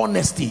all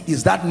honesty,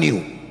 is that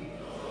new?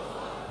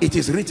 It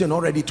is written,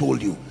 already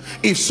told you.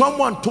 If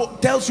someone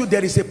tells you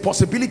there is a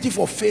possibility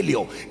for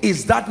failure,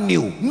 is that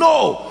new?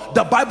 No,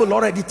 the Bible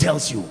already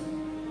tells you.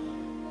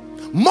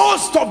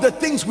 Most of the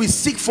things we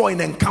seek for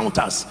in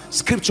encounters,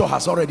 scripture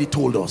has already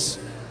told us.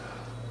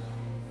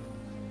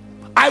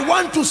 I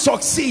want to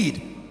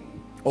succeed.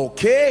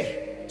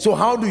 Okay, so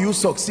how do you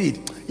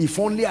succeed? If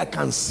only I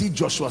can see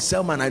Joshua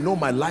Selman, I know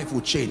my life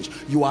will change.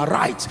 You are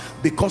right,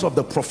 because of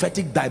the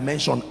prophetic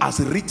dimension as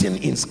written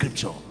in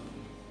scripture.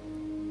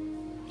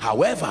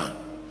 However,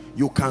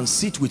 you can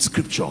sit with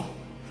scripture.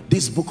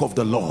 This book of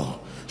the law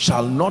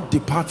shall not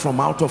depart from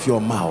out of your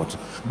mouth,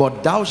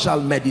 but thou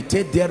shalt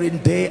meditate therein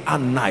day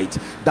and night,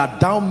 that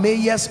thou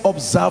mayest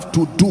observe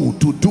to do,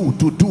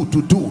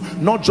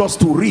 not just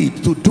to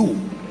read, to do.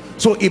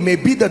 So it may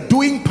be the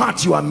doing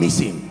part you are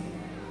missing.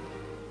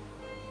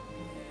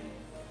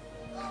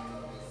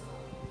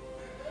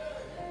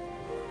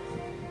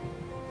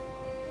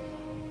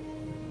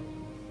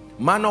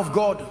 Man of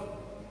God,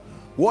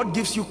 what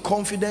gives you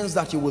confidence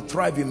that you will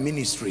thrive in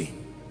ministry?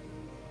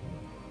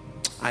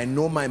 I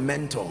know my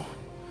mentor.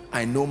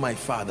 I know my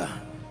father.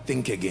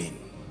 Think again.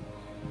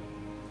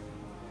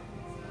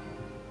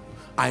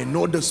 I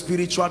know the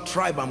spiritual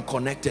tribe I'm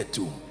connected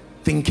to.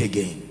 Think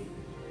again.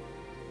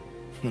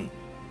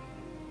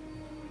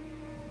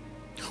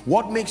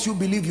 What makes you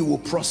believe you will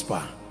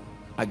prosper?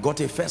 I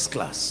got a first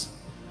class,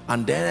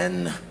 and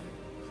then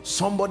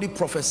somebody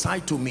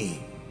prophesied to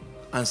me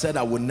and said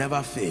I will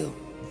never fail.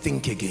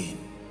 Think again.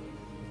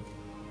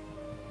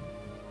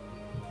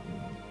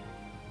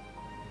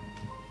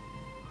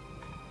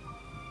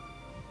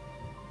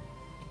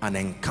 An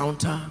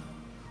encounter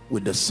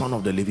with the Son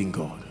of the living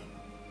God.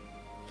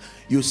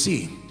 You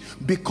see,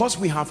 because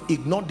we have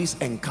ignored these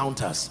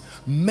encounters,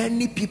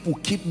 many people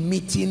keep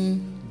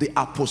meeting the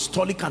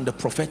apostolic and the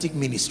prophetic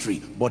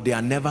ministry, but they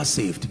are never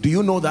saved. Do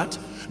you know that?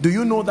 Do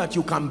you know that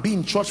you can be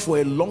in church for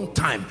a long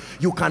time,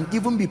 you can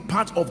even be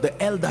part of the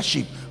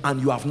eldership, and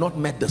you have not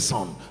met the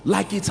Son?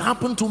 Like it's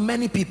happened to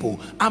many people.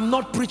 I'm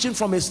not preaching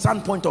from a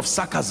standpoint of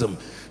sarcasm.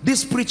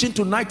 This preaching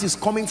tonight is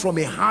coming from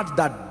a heart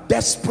that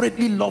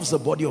desperately loves the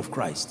body of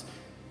Christ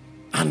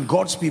and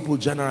God's people,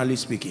 generally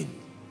speaking.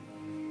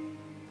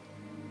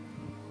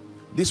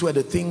 These were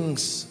the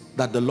things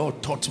that the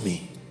Lord taught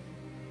me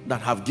that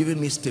have given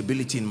me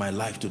stability in my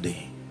life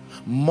today,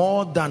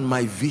 more than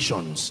my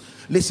visions.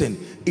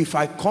 Listen, if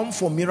I come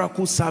for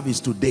miracle service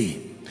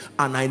today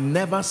and I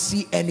never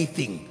see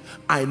anything,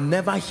 I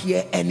never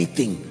hear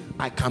anything,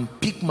 I can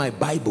pick my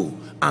Bible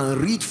and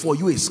read for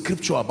you a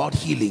scripture about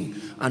healing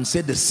and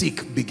say the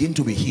sick begin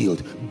to be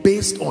healed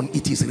based on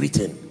it is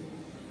written.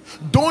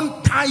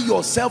 Don't tie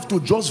yourself to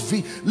just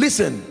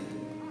listen,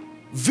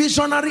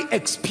 visionary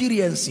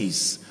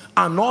experiences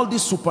and all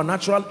these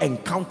supernatural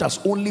encounters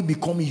only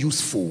become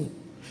useful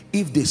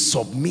if they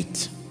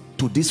submit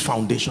to these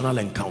foundational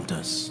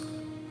encounters.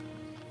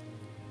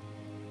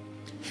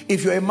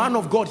 If you're a man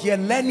of God here,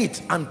 learn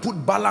it and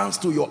put balance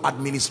to your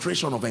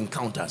administration of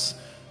encounters.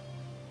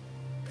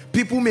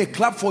 People may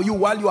clap for you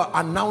while you are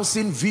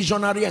announcing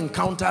visionary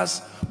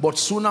encounters, but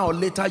sooner or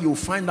later you'll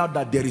find out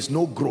that there is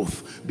no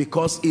growth,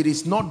 because it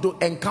is not the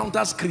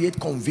encounters create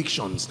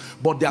convictions,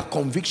 but their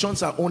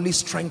convictions are only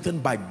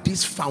strengthened by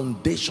these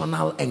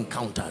foundational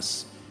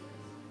encounters.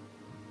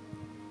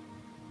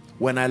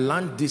 When I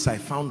learned this, I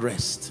found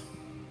rest.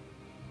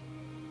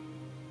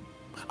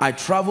 I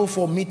travel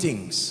for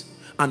meetings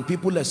and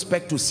people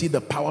expect to see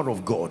the power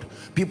of God.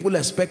 People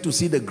expect to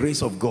see the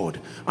grace of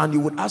God. And you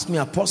would ask me,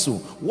 Apostle,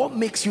 what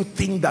makes you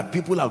think that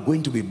people are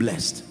going to be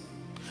blessed?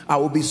 I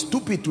will be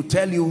stupid to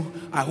tell you,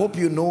 I hope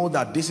you know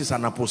that this is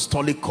an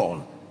apostolic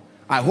call.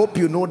 I hope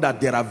you know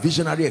that there are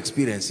visionary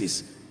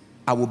experiences.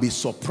 I will be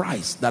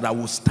surprised that I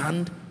will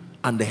stand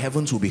and the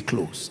heavens will be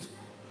closed.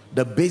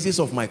 The basis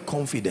of my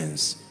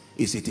confidence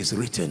is it is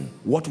written.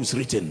 What was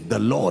written? The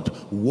Lord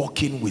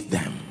walking with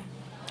them,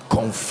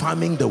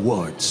 confirming the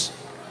words.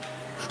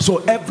 So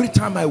every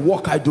time I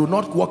walk, I do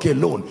not walk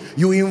alone.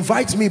 You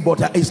invite me,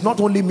 but it's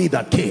not only me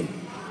that came.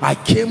 I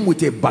came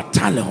with a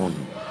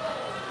battalion.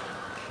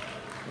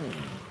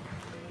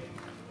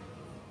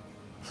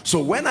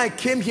 So when I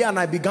came here and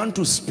I began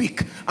to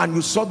speak and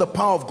you saw the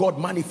power of God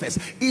manifest,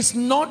 it's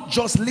not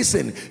just,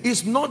 listen,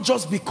 it's not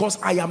just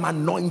because I am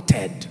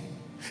anointed.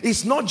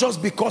 It's not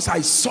just because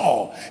I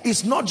saw.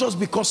 It's not just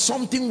because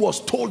something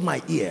was told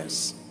my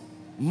ears.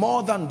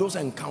 More than those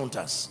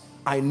encounters,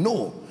 I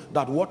know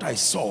that what I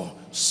saw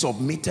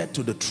submitted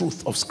to the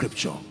truth of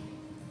scripture.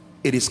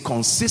 It is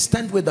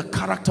consistent with the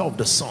character of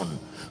the Son,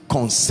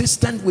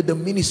 consistent with the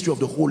ministry of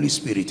the Holy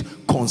Spirit,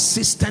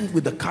 consistent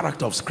with the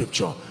character of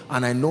scripture,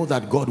 and I know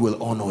that God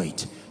will honor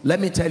it. Let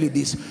me tell you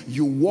this,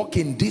 you walk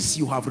in this,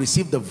 you have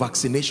received the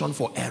vaccination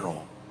for error.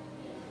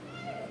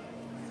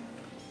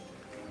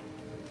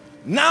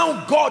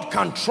 Now God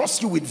can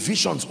trust you with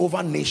visions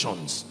over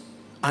nations,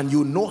 and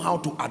you know how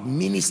to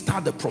administer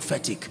the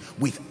prophetic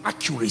with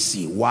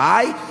accuracy.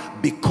 Why?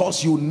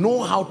 Because you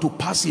know how to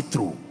pass it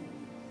through.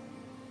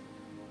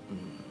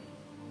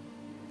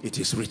 It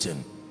is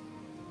written.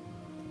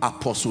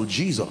 Apostle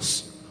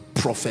Jesus,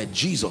 Prophet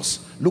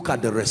Jesus, look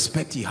at the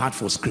respect he had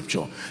for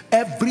scripture.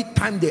 Every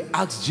time they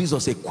asked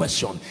Jesus a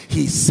question,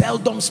 he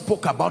seldom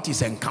spoke about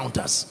his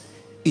encounters.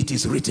 It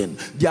is written.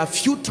 There are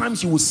few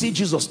times you will see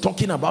Jesus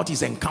talking about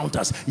his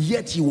encounters,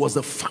 yet he was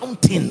the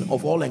fountain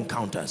of all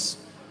encounters.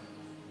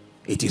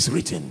 It is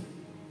written.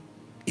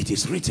 It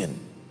is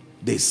written.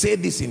 They say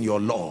this in your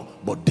law,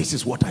 but this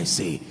is what I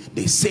say.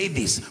 They say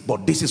this,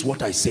 but this is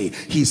what I say.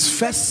 His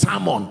first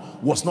sermon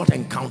was not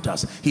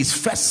encounters. His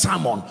first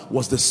sermon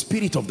was the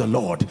Spirit of the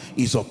Lord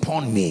is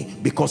upon me,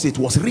 because it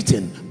was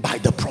written by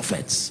the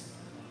prophets.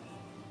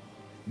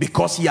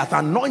 Because he hath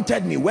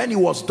anointed me. When he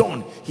was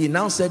done, he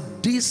now said,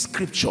 this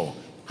scripture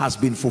has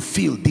been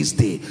fulfilled this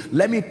day.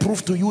 Let me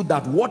prove to you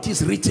that what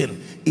is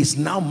written is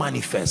now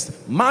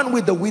manifest. Man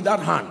with the withered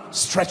hand,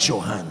 stretch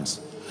your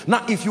hands.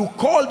 Now, if you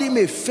called him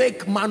a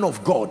fake man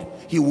of God,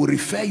 he will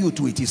refer you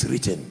to it is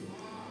written.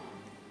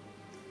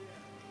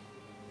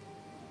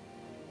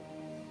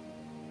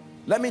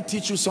 Let me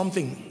teach you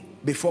something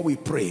before we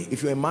pray.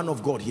 If you're a man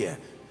of God here,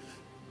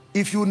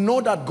 if you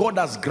know that God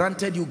has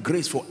granted you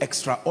grace for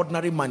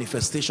extraordinary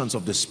manifestations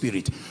of the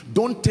Spirit,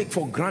 don't take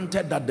for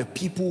granted that the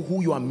people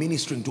who you are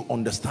ministering to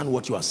understand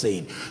what you are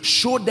saying.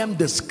 Show them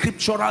the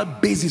scriptural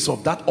basis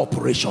of that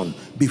operation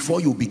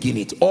before you begin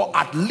it, or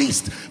at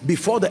least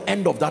before the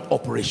end of that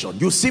operation.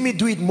 You see me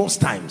do it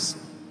most times.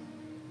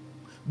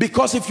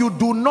 Because if you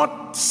do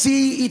not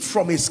see it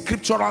from a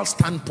scriptural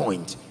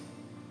standpoint,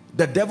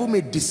 the devil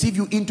may deceive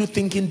you into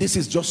thinking this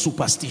is just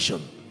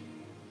superstition.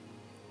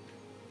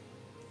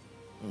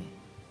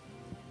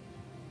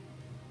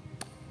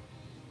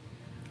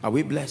 Are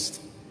we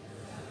blessed?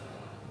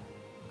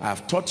 I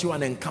have taught you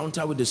an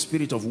encounter with the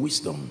Spirit of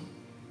wisdom,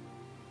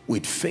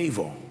 with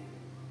favor.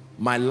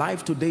 My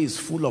life today is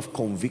full of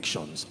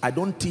convictions. I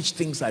don't teach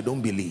things I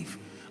don't believe.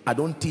 I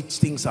don't teach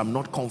things I'm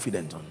not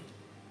confident on.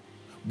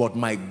 But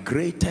my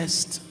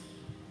greatest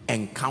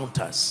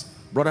encounters,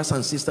 brothers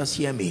and sisters,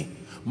 hear me.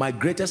 My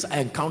greatest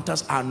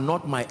encounters are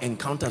not my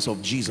encounters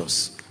of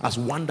Jesus, as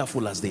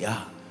wonderful as they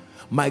are.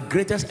 My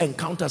greatest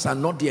encounters are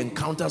not the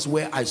encounters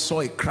where I saw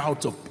a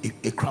crowd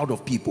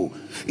of people.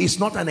 It's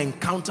not an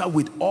encounter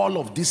with all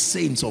of these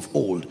saints of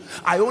old.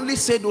 I only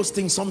say those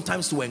things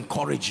sometimes to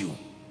encourage you.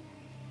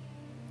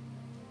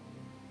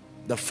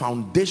 The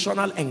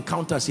foundational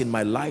encounters in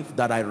my life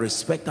that I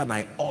respect and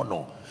I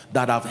honor,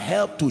 that have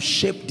helped to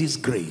shape this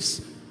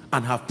grace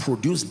and have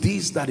produced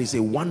this that is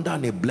a wonder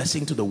and a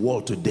blessing to the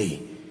world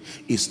today,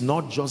 is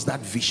not just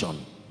that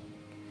vision.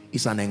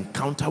 It's an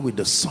encounter with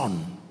the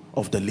Son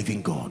of the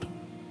living God.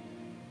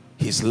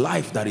 His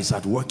life that is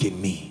at work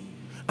in me.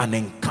 An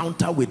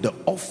encounter with the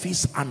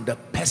office and the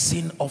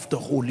person of the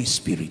Holy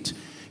Spirit,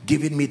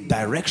 giving me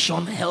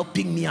direction,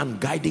 helping me and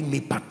guiding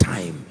me part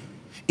time,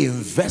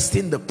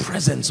 investing the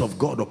presence of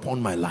God upon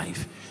my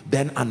life.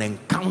 Then an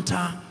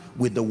encounter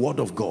with the Word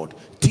of God,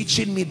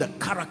 teaching me the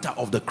character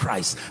of the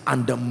Christ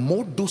and the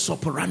modus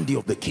operandi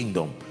of the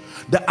kingdom.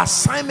 The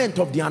assignment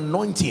of the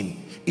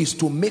anointing is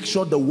to make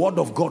sure the Word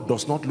of God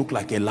does not look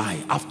like a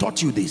lie. I've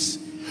taught you this.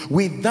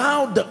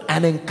 Without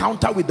an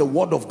encounter with the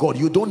Word of God,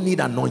 you don't need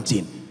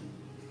anointing.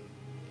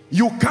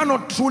 You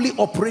cannot truly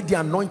operate the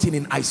anointing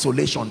in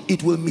isolation.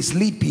 It will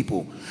mislead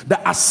people.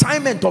 The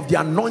assignment of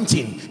the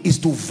anointing is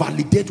to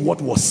validate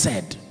what was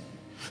said.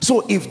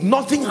 So if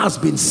nothing has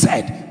been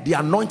said, the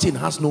anointing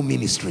has no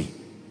ministry.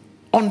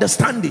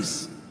 Understand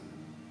this.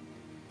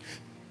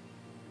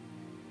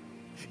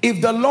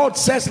 If the Lord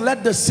says,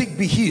 let the sick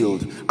be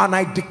healed, and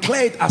I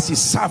declare it as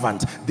his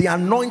servant, the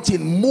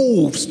anointing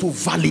moves to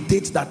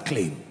validate that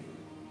claim.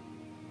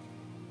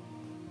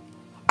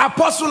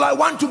 Apostle, I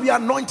want to be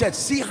anointed.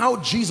 See how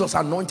Jesus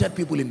anointed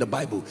people in the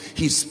Bible.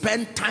 He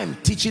spent time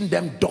teaching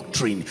them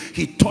doctrine.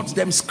 He taught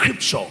them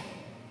scripture.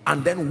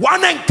 And then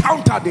one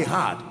encounter they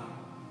had.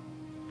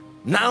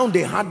 Now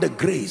they had the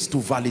grace to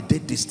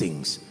validate these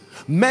things.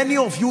 Many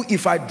of you,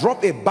 if I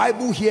drop a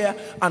Bible here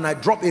and I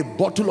drop a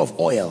bottle of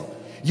oil,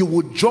 you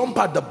would jump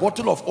at the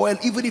bottle of oil.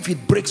 Even if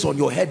it breaks on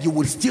your head, you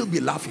will still be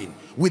laughing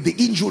with the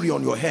injury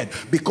on your head,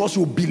 because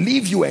you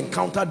believe you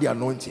encountered the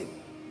anointing.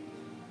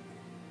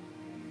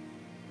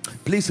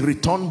 Please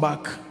return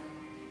back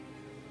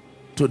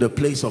to the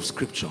place of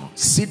scripture.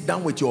 Sit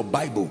down with your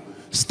Bible.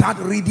 Start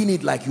reading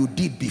it like you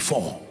did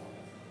before.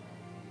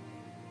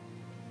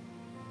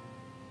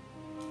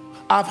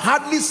 I've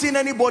hardly seen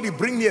anybody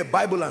bring me a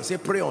Bible and say,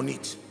 pray on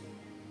it.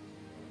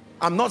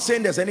 I'm not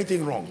saying there's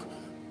anything wrong.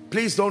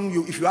 Please don't,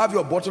 if you have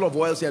your bottle of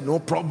oil, say, no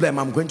problem,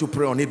 I'm going to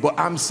pray on it. But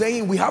I'm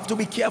saying we have to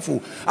be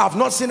careful. I've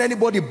not seen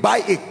anybody buy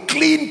a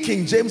clean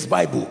King James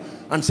Bible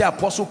and say,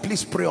 Apostle,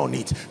 please pray on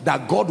it,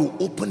 that God will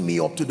open me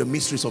up to the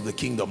mysteries of the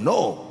kingdom.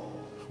 No.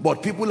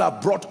 But people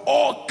have brought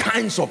all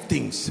kinds of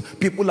things.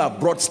 People have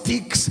brought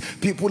sticks.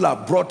 People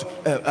have brought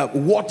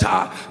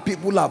water.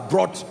 People have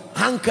brought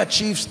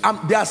handkerchiefs.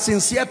 They are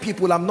sincere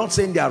people. I'm not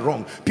saying they are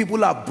wrong. People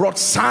have brought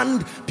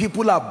sand.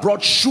 People have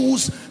brought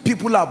shoes.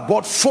 People have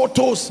brought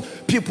photos.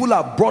 People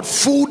have brought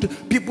food.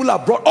 People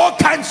have brought all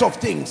kinds of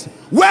things.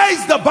 Where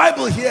is the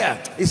Bible here?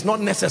 It's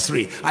not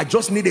necessary. I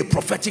just need a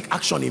prophetic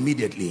action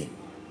immediately.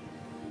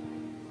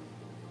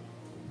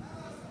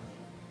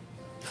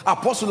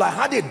 Apostle, I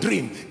had a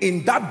dream.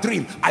 In that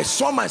dream, I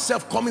saw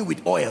myself coming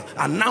with oil,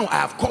 and now I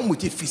have come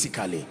with it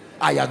physically.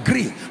 I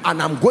agree,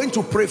 and I'm going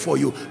to pray for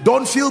you.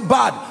 Don't feel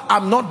bad.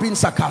 I'm not being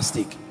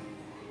sarcastic.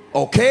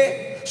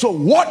 Okay? So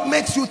what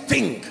makes you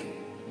think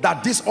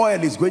that this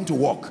oil is going to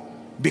work?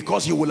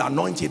 Because you will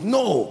anoint it?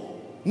 No,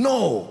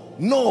 no,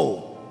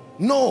 no,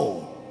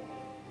 no.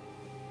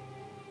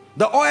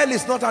 The oil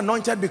is not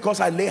anointed because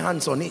I lay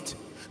hands on it.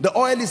 The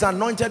oil is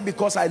anointed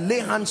because I lay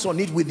hands on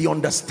it with the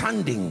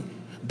understanding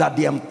that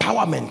the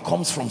empowerment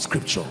comes from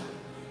scripture.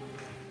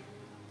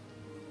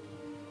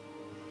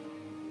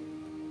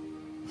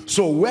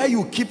 So where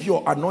you keep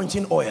your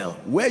anointing oil,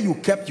 where you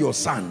kept your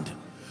sand,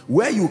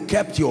 where you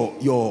kept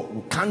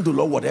your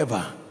candle or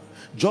whatever,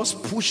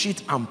 just push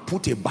it and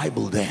put a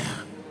Bible there.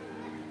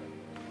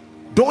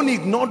 Don't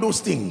ignore those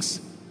things.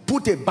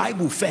 Put a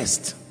Bible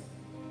first.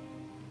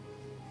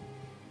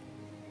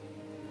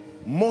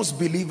 Most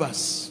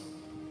believers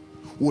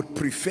would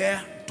prefer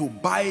to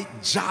buy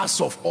jars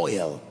of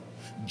oil,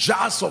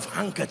 jars of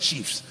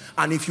handkerchiefs,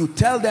 and if you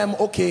tell them,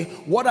 okay,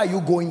 what are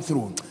you going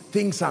through?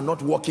 Things are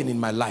not working in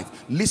my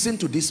life. Listen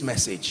to this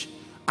message.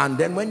 And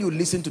then when you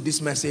listen to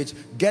this message,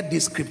 get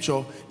this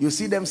scripture, you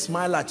see them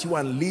smile at you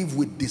and leave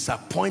with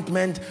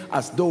disappointment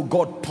as though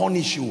God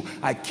punished you.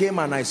 I came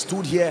and I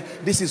stood here.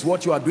 This is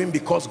what you are doing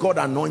because God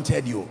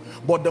anointed you.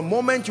 But the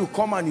moment you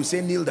come and you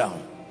say, kneel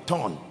down,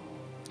 turn,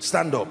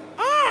 stand up.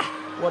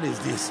 What is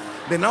this?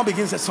 They now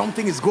begin to say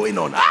something is going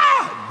on.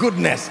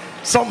 Goodness.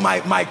 So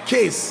my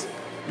case.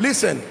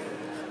 Listen,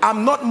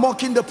 I'm not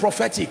mocking the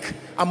prophetic.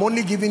 I'm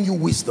only giving you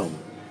wisdom.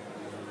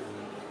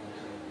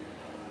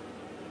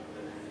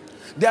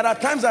 There are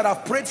times that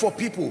I've prayed for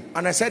people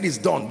and I said it's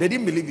done. They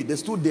didn't believe it. They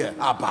stood there.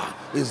 Abba,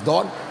 it's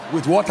done.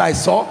 With what I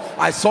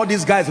saw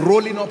these guys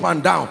rolling up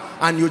and down,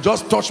 and you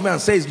just touch me and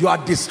say, you are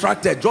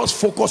distracted. Just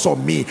focus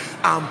on me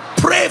and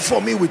pray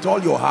for me with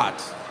all your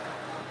heart.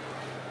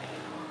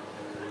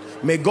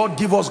 May God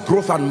give us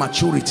growth and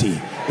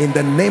maturity in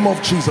the name of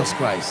Jesus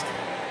Christ.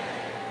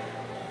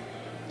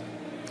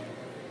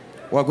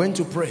 We're going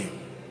to pray.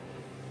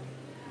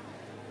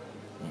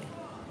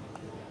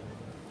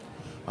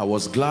 I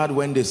was glad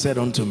when they said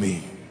unto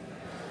me,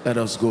 let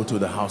us go to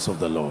the house of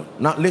the Lord.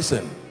 Now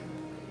listen,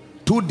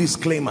 2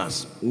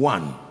 disclaimers.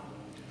 1,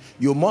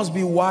 you must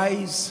be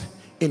wise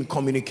in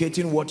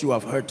communicating what you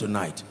have heard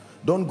tonight.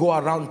 Don't go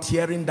around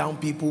tearing down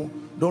people.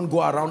 Don't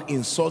go around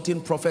insulting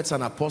prophets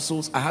and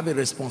apostles. I have a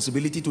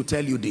responsibility to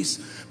tell you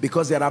this,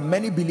 because there are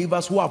many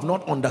believers who have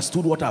not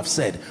understood what I've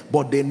said,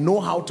 but they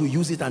know how to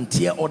use it and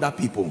tear other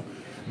people.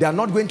 They are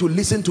not going to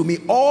listen to me.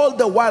 All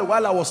the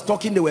while I was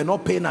talking, they were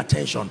not paying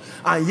attention,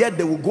 and yet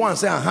they will go and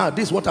say,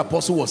 this is what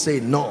apostle was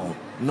saying. No,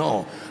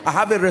 no. I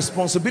have a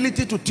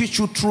responsibility to teach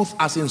you truth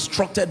as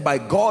instructed by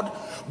God.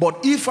 But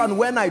if and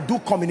when I do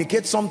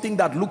communicate something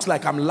that looks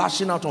like I'm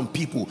lashing out on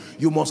people,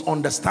 you must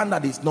understand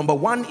that it's, number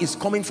one, is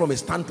coming from a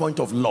standpoint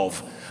of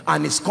love,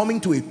 and it's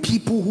coming to a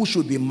people who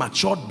should be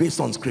matured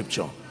based on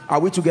scripture. Are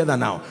we together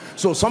now?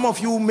 So some of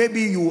you, maybe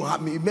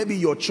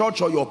your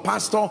church or your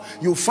pastor,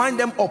 you find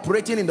them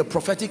operating in the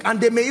prophetic, and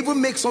they may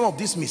even make some of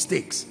these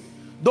mistakes.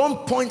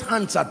 Don't point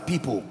hands at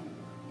people.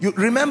 You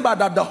remember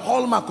that the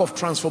hallmark of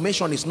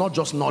transformation is not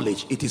just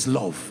knowledge, it is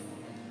love.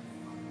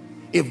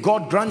 If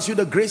God grants you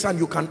the grace and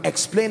you can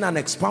explain and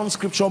expound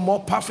scripture more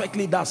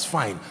perfectly, that's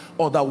fine.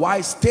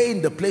 Otherwise, stay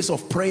in the place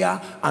of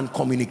prayer and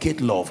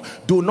communicate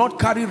love. Do not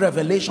carry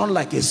revelation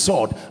like a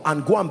sword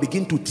and go and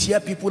begin to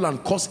tear people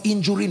and cause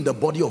injury in the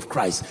body of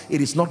Christ.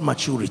 It is not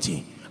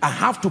maturity. I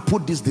have to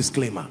put this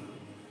disclaimer.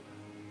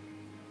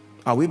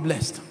 Are we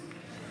blessed?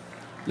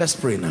 Let's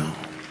pray now.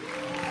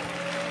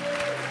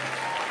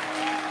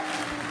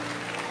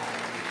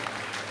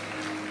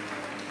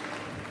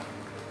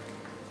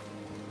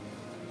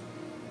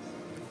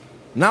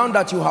 Now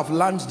that you have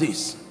learned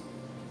this,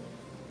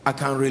 I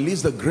can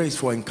release the grace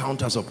for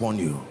encounters upon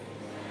you.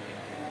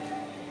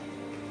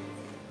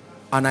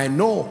 And I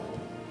know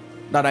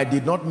that I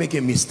did not make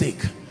a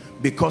mistake,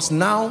 because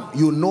now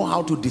you know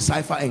how to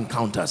decipher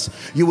encounters.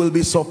 You will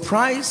be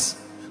surprised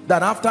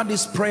that after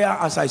this prayer,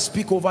 as I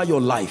speak over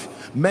your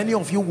life, many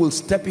of you will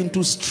step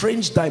into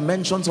strange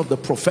dimensions of the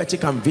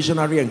prophetic and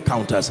visionary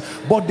encounters,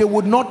 but they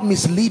would not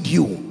mislead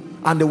you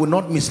and they will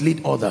not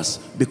mislead others,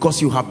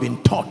 because you have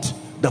been taught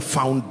the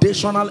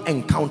foundational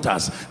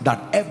encounters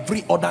that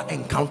every other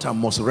encounter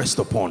must rest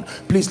upon.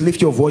 Please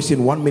lift your voice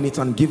in 1 minute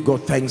and give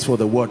God thanks for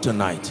the word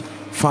tonight.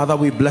 Father,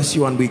 we bless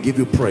you and we give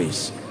you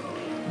praise.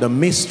 The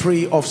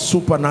mystery of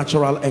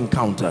supernatural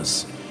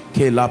encounters.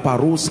 We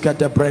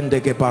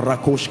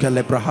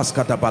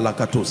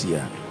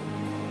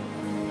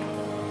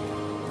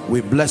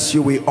bless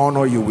you, we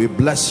honor you. We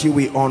bless you,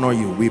 we honor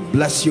you. We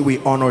bless you, we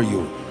honor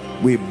you.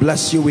 We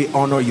bless you, we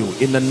honor you.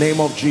 In the name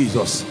of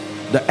Jesus.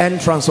 The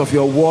entrance of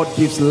your word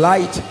gives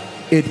light,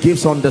 it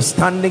gives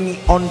understanding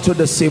unto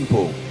the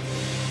simple.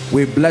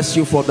 We bless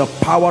you for the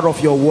power of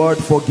your word,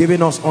 for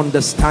giving us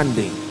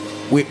understanding.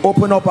 We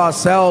open up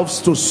ourselves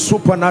to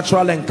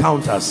supernatural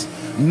encounters,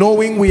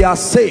 knowing we are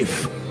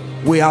safe.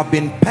 We have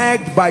been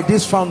pegged by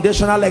these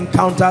foundational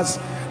encounters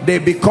They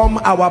become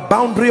our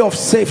boundary of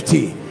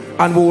safety,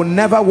 and we will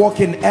never walk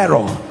in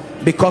error,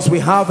 because we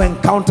have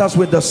encounters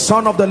with the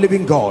Son of the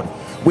living God.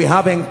 We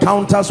have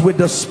encounters with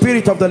the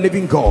Spirit of the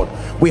living God.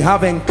 We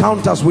have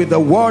encounters with the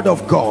Word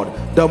of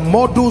God, the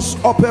modus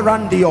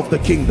operandi of the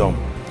kingdom.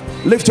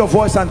 Lift your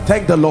voice and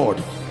thank the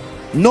Lord.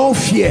 No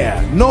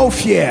fear, no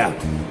fear,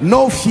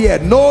 no fear,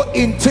 no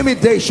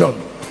intimidation,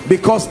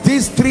 because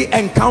these three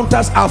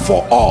encounters are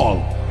for all.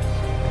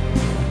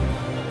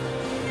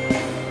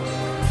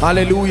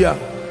 Hallelujah.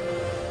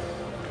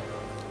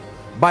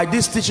 By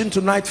this teaching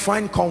tonight,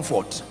 find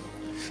comfort.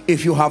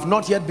 If you have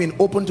not yet been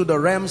open to the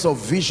realms of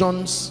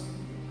visions,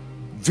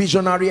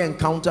 visionary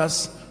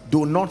encounters,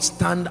 do not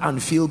stand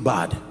and feel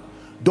bad.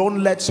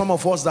 Don't let some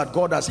of us that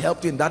God has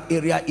helped in that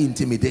area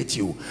intimidate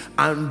you,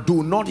 and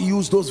do not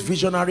use those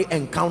visionary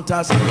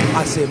encounters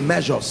as a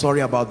measure,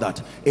 sorry about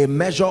that, a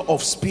measure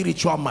of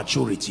spiritual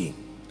maturity.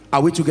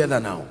 Are we together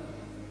now?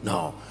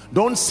 No.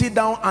 Don't sit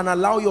down and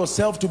allow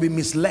yourself to be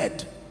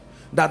misled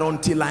that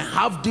until I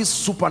have these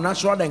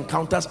supernatural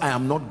encounters, I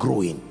am not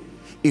growing.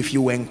 If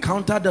you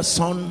encounter the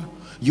Son,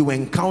 you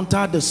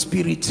encounter the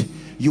Spirit,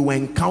 you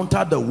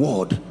encounter the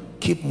Word,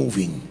 keep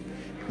moving.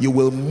 You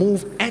will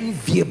move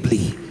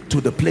enviably to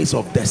the place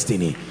of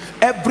destiny.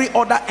 Every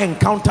other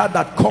encounter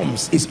that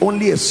comes is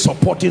only a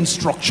supporting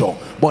structure,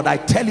 but I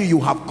tell you, you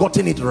have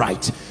gotten it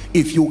right.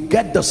 If you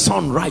get the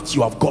Son right,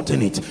 you have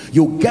gotten it.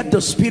 You get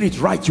the Spirit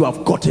right, you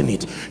have gotten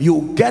it.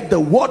 You get the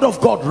Word of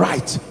God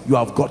right, you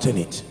have gotten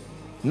it.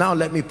 Now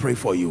let me pray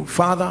for you.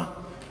 Father,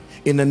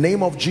 in the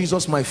name of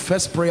Jesus, my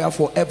first prayer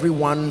for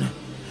everyone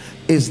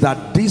is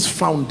that these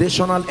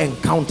foundational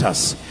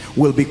encounters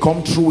will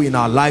become true in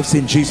our lives,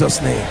 in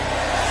Jesus' name.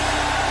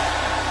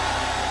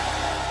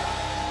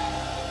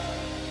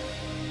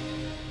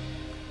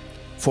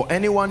 For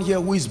anyone here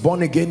who is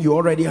born again, you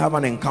already have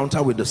an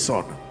encounter with the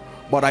Son.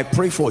 But I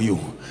pray for you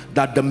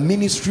that the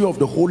ministry of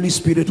the Holy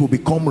Spirit will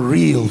become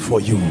real for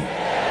you.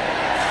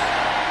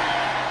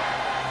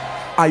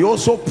 I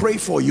also pray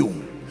for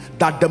you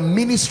that the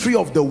ministry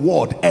of the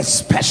Word,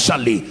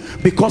 especially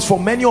because for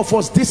many of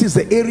us this is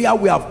the area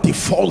we have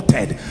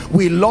defaulted.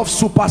 We love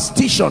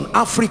superstition.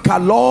 Africa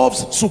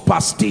loves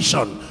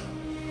superstition.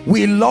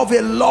 We love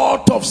a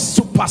lot of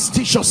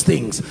superstitious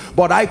things.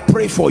 But I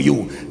pray for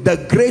you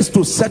the grace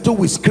to settle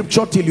with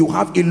scripture till you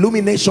have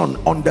illumination,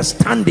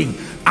 understanding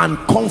and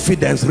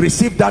confidence.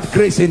 Receive that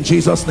grace in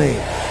Jesus' name.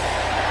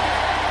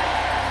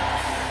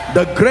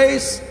 The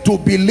grace to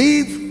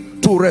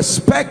believe, to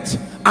respect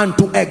and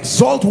to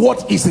exalt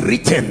what is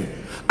written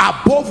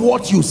above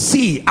what you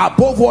see,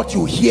 above what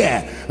you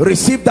hear.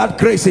 Receive that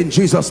grace in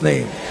Jesus'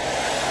 name.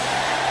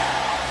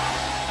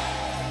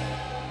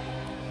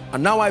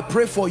 And now I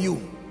pray for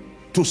you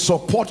to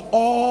support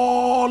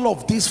all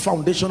of these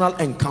foundational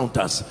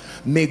encounters.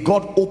 May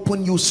God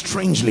open you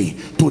strangely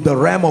to the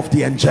realm of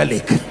the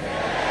angelic.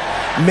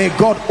 May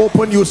God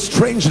open you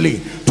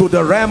strangely to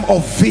the realm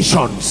of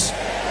visions.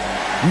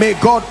 May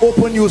God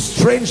open you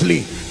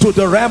strangely to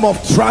the realm of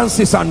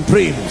trances and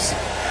dreams,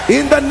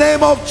 in the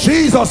name of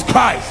Jesus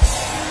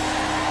Christ.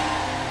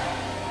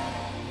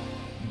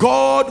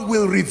 God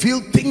will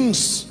reveal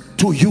things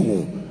to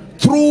you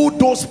through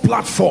those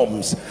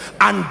platforms,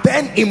 and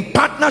then in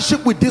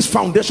partnership with these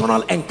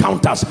foundational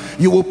encounters,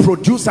 you will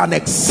produce an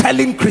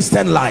excelling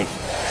Christian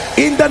life,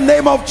 in the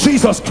name of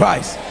Jesus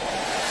Christ.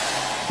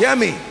 Hear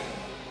me.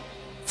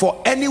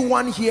 For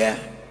anyone here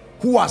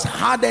who has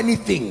heard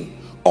anything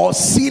or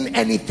seen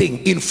anything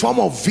in form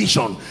of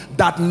vision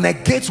that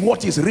negates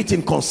what is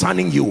written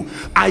concerning you,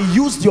 I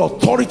use the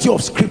authority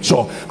of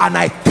scripture and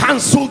I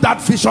cancel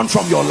that vision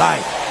from your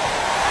life,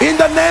 in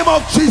the name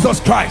of Jesus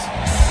Christ.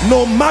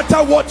 No matter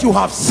what you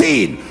have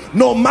seen,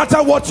 no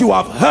matter what you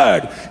have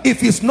heard,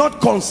 if it's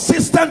not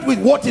consistent with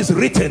what is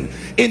written,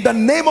 in the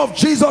name of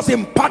Jesus,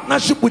 in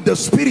partnership with the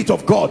Spirit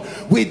of God,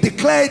 we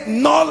declare it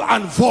null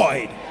and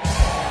void.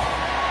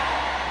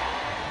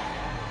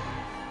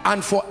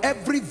 And for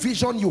every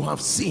vision you have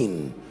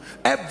seen,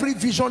 every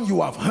vision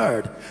you have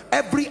heard,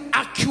 every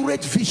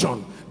accurate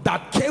vision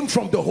that came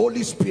from the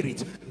Holy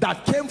Spirit,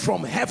 that came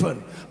from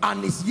heaven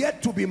and is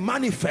yet to be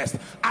manifest,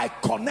 I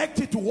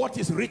connect it to what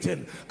is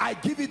written. I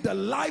give it the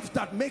life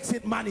that makes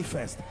it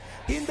manifest,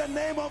 in the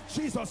name of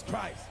Jesus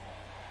Christ.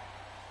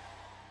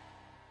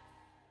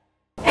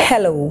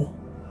 Hello.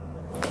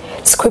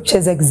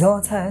 Scriptures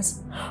exhort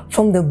us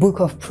from the book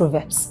of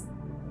Proverbs.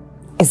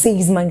 It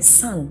says, my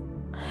son,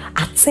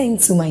 attend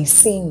to my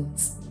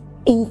sayings,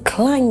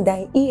 incline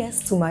thy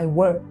ears to my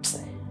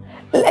words,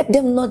 let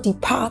them not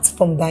depart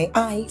from thy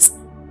eyes,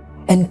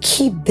 and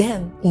keep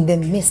them in the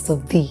midst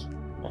of thee.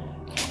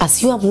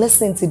 As you have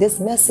listened to this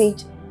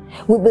message,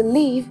 we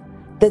believe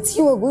that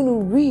you are going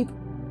to reap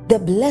the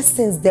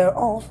blessings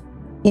thereof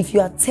if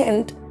you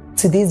attend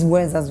to these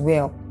words as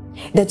well.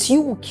 That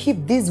you will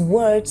keep these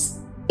words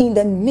in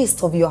the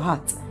midst of your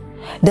heart,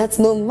 that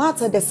no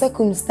matter the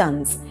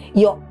circumstance,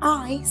 your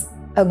eyes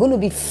are going to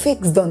be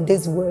fixed on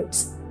these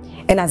words.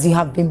 And as you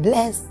have been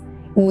blessed,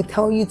 we will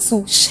tell you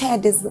to share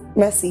this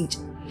message.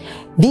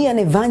 Be an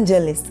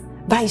evangelist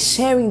by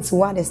sharing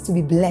to others to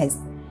be blessed.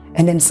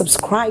 and then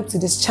subscribe to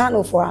this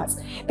channel for us,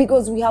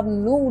 because we have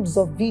loads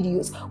of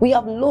videos, we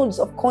have loads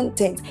of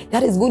content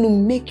that is going to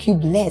make you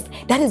blessed,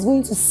 that is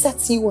going to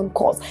set you on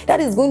course, that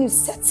is going to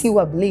set you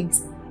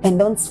ablaze. And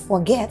don't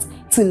forget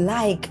to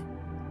like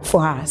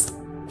for us.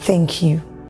 Thank you.